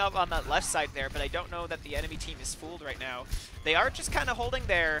 He's setting up on that left side there, but I don't know that the enemy team is fooled right now. They are just kind of holding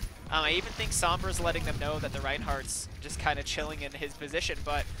there. I even think Sombra's letting them know that the Reinhardt's just kind of chilling in his position,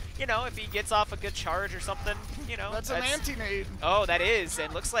 but, you know, if he gets off a good charge or something, you know. That's an anti-nade. Oh, that is,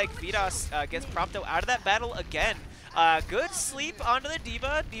 and looks like Vidas gets Prompto out of that battle again. Good sleep onto the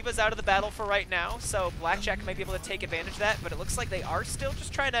D.Va. D.Va's out of the battle for right now, so Blackjack might be able to take advantage of that, but it looks like they are still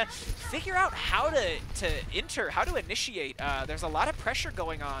just trying to figure out how to initiate. There's a lot of pressure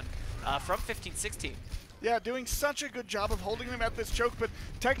going on from FifteenSixxteen. Yeah, doing such a good job of holding them at this choke, but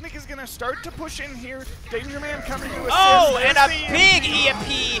Technic is going to start to push in here. Danger Man coming to assist. Oh, and a There's the big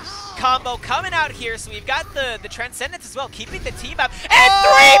EMP combo coming out here. So we've got the Transcendence as well, keeping the team up. And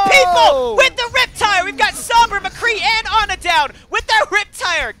three people with the Riptire. We've got Somber, McCree, and Anna down with their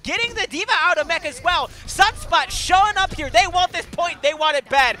Riptire, getting the Diva out of mech as well. Sunspot showing up here. They want this point. They want it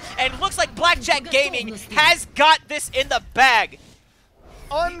bad. And looks like Blackjack Gaming has got this in the bag.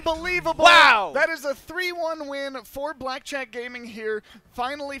 Unbelievable. Wow. That is a 3-1 win for Blackjack Gaming here,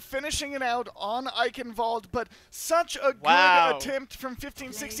 finally finishing it out on Eichenwalde, but such a good attempt from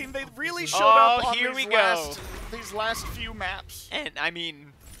 1516. They really showed up on these last few maps. And I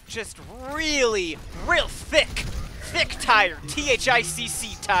mean, just real thick tire,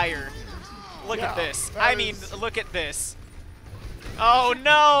 THICC tire. Look at this. I mean, look at this. Oh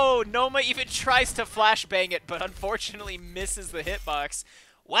no! Noma even tries to flashbang it, but unfortunately misses the hitbox.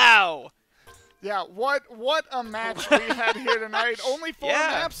 Wow! Yeah, what a match we had here tonight. Only 4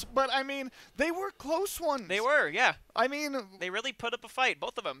 maps, but I mean, they were close ones. They were, yeah. I mean, they really put up a fight,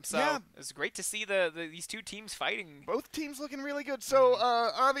 both of them. So yeah. It was great to see these two teams fighting. Both teams looking really good. So,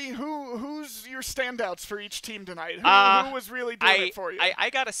 Avi, who's your standouts for each team tonight? Who was really doing it for you? I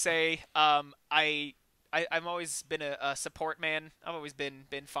gotta say, I've always been a support man. I've always been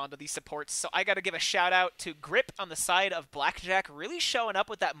fond of these supports. So I got to give a shout out to Grip on the side of Blackjack, really showing up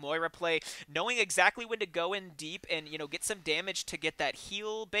with that Moira play, knowing exactly when to go in deep and, you know, get some damage to get that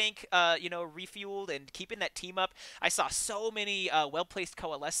heal bank, you know, refueled and keeping that team up. I saw so many well-placed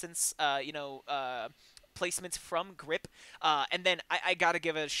coalescence, placements from Grip, and then I gotta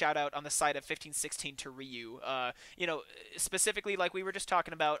give a shout out on the side of 1516 to Ryu. You know, specifically like we were just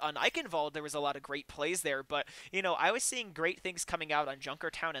talking about on Eichenwalde, there was a lot of great plays there, but you know, I was seeing great things coming out on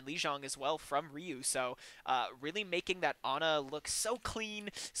Junkertown and Lijiang as well from Ryu. So really making that Ana look so clean,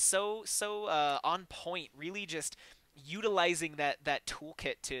 so on point. Really just utilizing that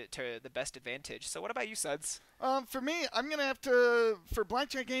toolkit to the best advantage. So what about you, Suds? For me, I'm going to have to, for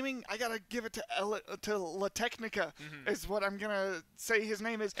Blackjack Gaming, I got to give it to La Technica, is what I'm going to say his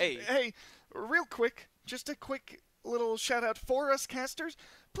name is. Hey, real quick, just a quick little shout out for us casters.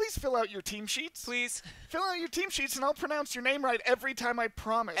 Please fill out your team sheets. Please. Fill out your team sheets and I'll pronounce your name right every time, I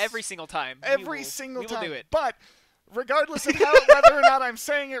promise. Every single time. Every single time. We will do it. But regardless of whether or not I'm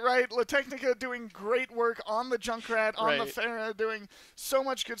saying it right, La Technica doing great work on the Junkrat, on the Pharah, doing so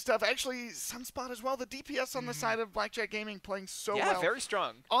much good stuff. Actually, Sunspot as well. The DPS on the side of Blackjack Gaming playing so well. Yeah, very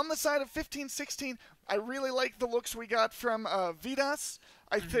strong. On the side of 1516, I really like the looks we got from Vidas.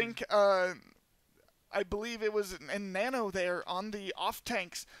 I think, I believe it was in Nano there on the off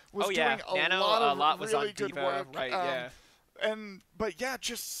tanks was doing a lot of really good work. Right, yeah. But yeah,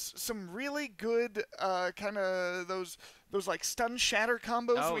 just some really good kind of those like stun shatter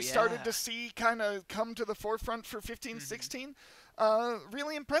combos we started to see kind of come to the forefront for 1516.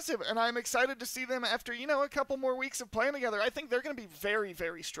 Really impressive, and I'm excited to see them after, you know, a couple more weeks of playing together. I think they're going to be very,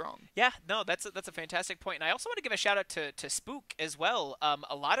 very strong. Yeah, no, that's a fantastic point. And I also want to give a shout out to Spook as well.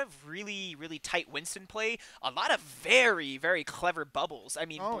 A lot of really, really tight Winston play, a lot of very, very clever bubbles. I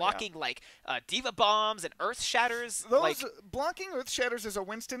mean, blocking like Diva Bombs and Earth Shatters. Those blocking Earth Shatters as a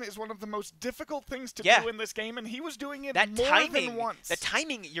Winston is one of the most difficult things to do in this game, and he was doing it more than once. The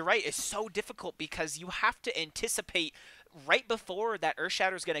timing, you're right, is so difficult because you have to anticipate right before that Earth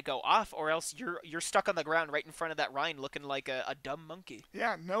Shatter is going to go off, or else you're stuck on the ground right in front of that Rhine looking like a dumb monkey.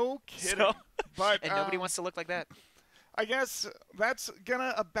 Yeah, no kidding. But and nobody wants to look like that. I guess that's going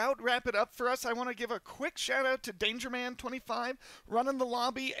to about wrap it up for us. I want to give a quick shout-out to DangerMan25, running the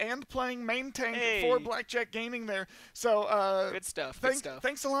lobby and playing main tank for Blackjack Gaming there. So good stuff,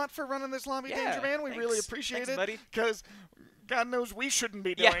 Thanks a lot for running this lobby, DangerMan. We really appreciate it. Because God knows we shouldn't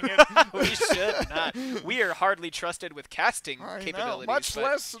be doing it. We should not. We are hardly trusted with casting capabilities. Much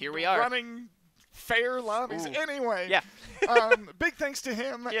less here we are running fair lobbies. Anyway, big thanks to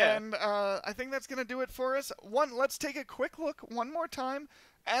him. And I think that's going to do it for us. Let's take a quick look one more time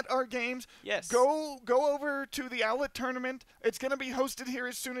at our games. Yes. Go over to the Owlet tournament. It's going to be hosted here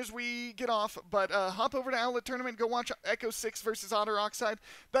as soon as we get off, but hop over to Owlet tournament. Go watch Echo 6 versus Otter Oxide.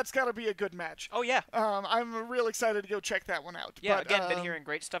 That's got to be a good match. Oh, yeah. I'm real excited to go check that one out. Yeah, again, been hearing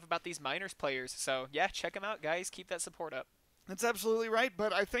great stuff about these Miners players. So, yeah, check them out, guys. Keep that support up. That's absolutely right,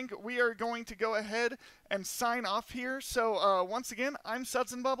 but I think we are going to go ahead and sign off here. So, once again, I'm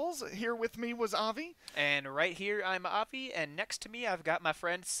SudsNBubbles. Here with me was Avi. And right here, I'm Avi, and next to me, I've got my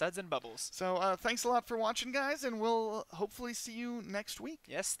friend SudsNBubbles. So, thanks a lot for watching, guys, and we'll hopefully see you next week.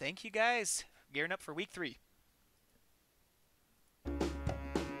 Yes, thank you, guys. Gearing up for Week 3.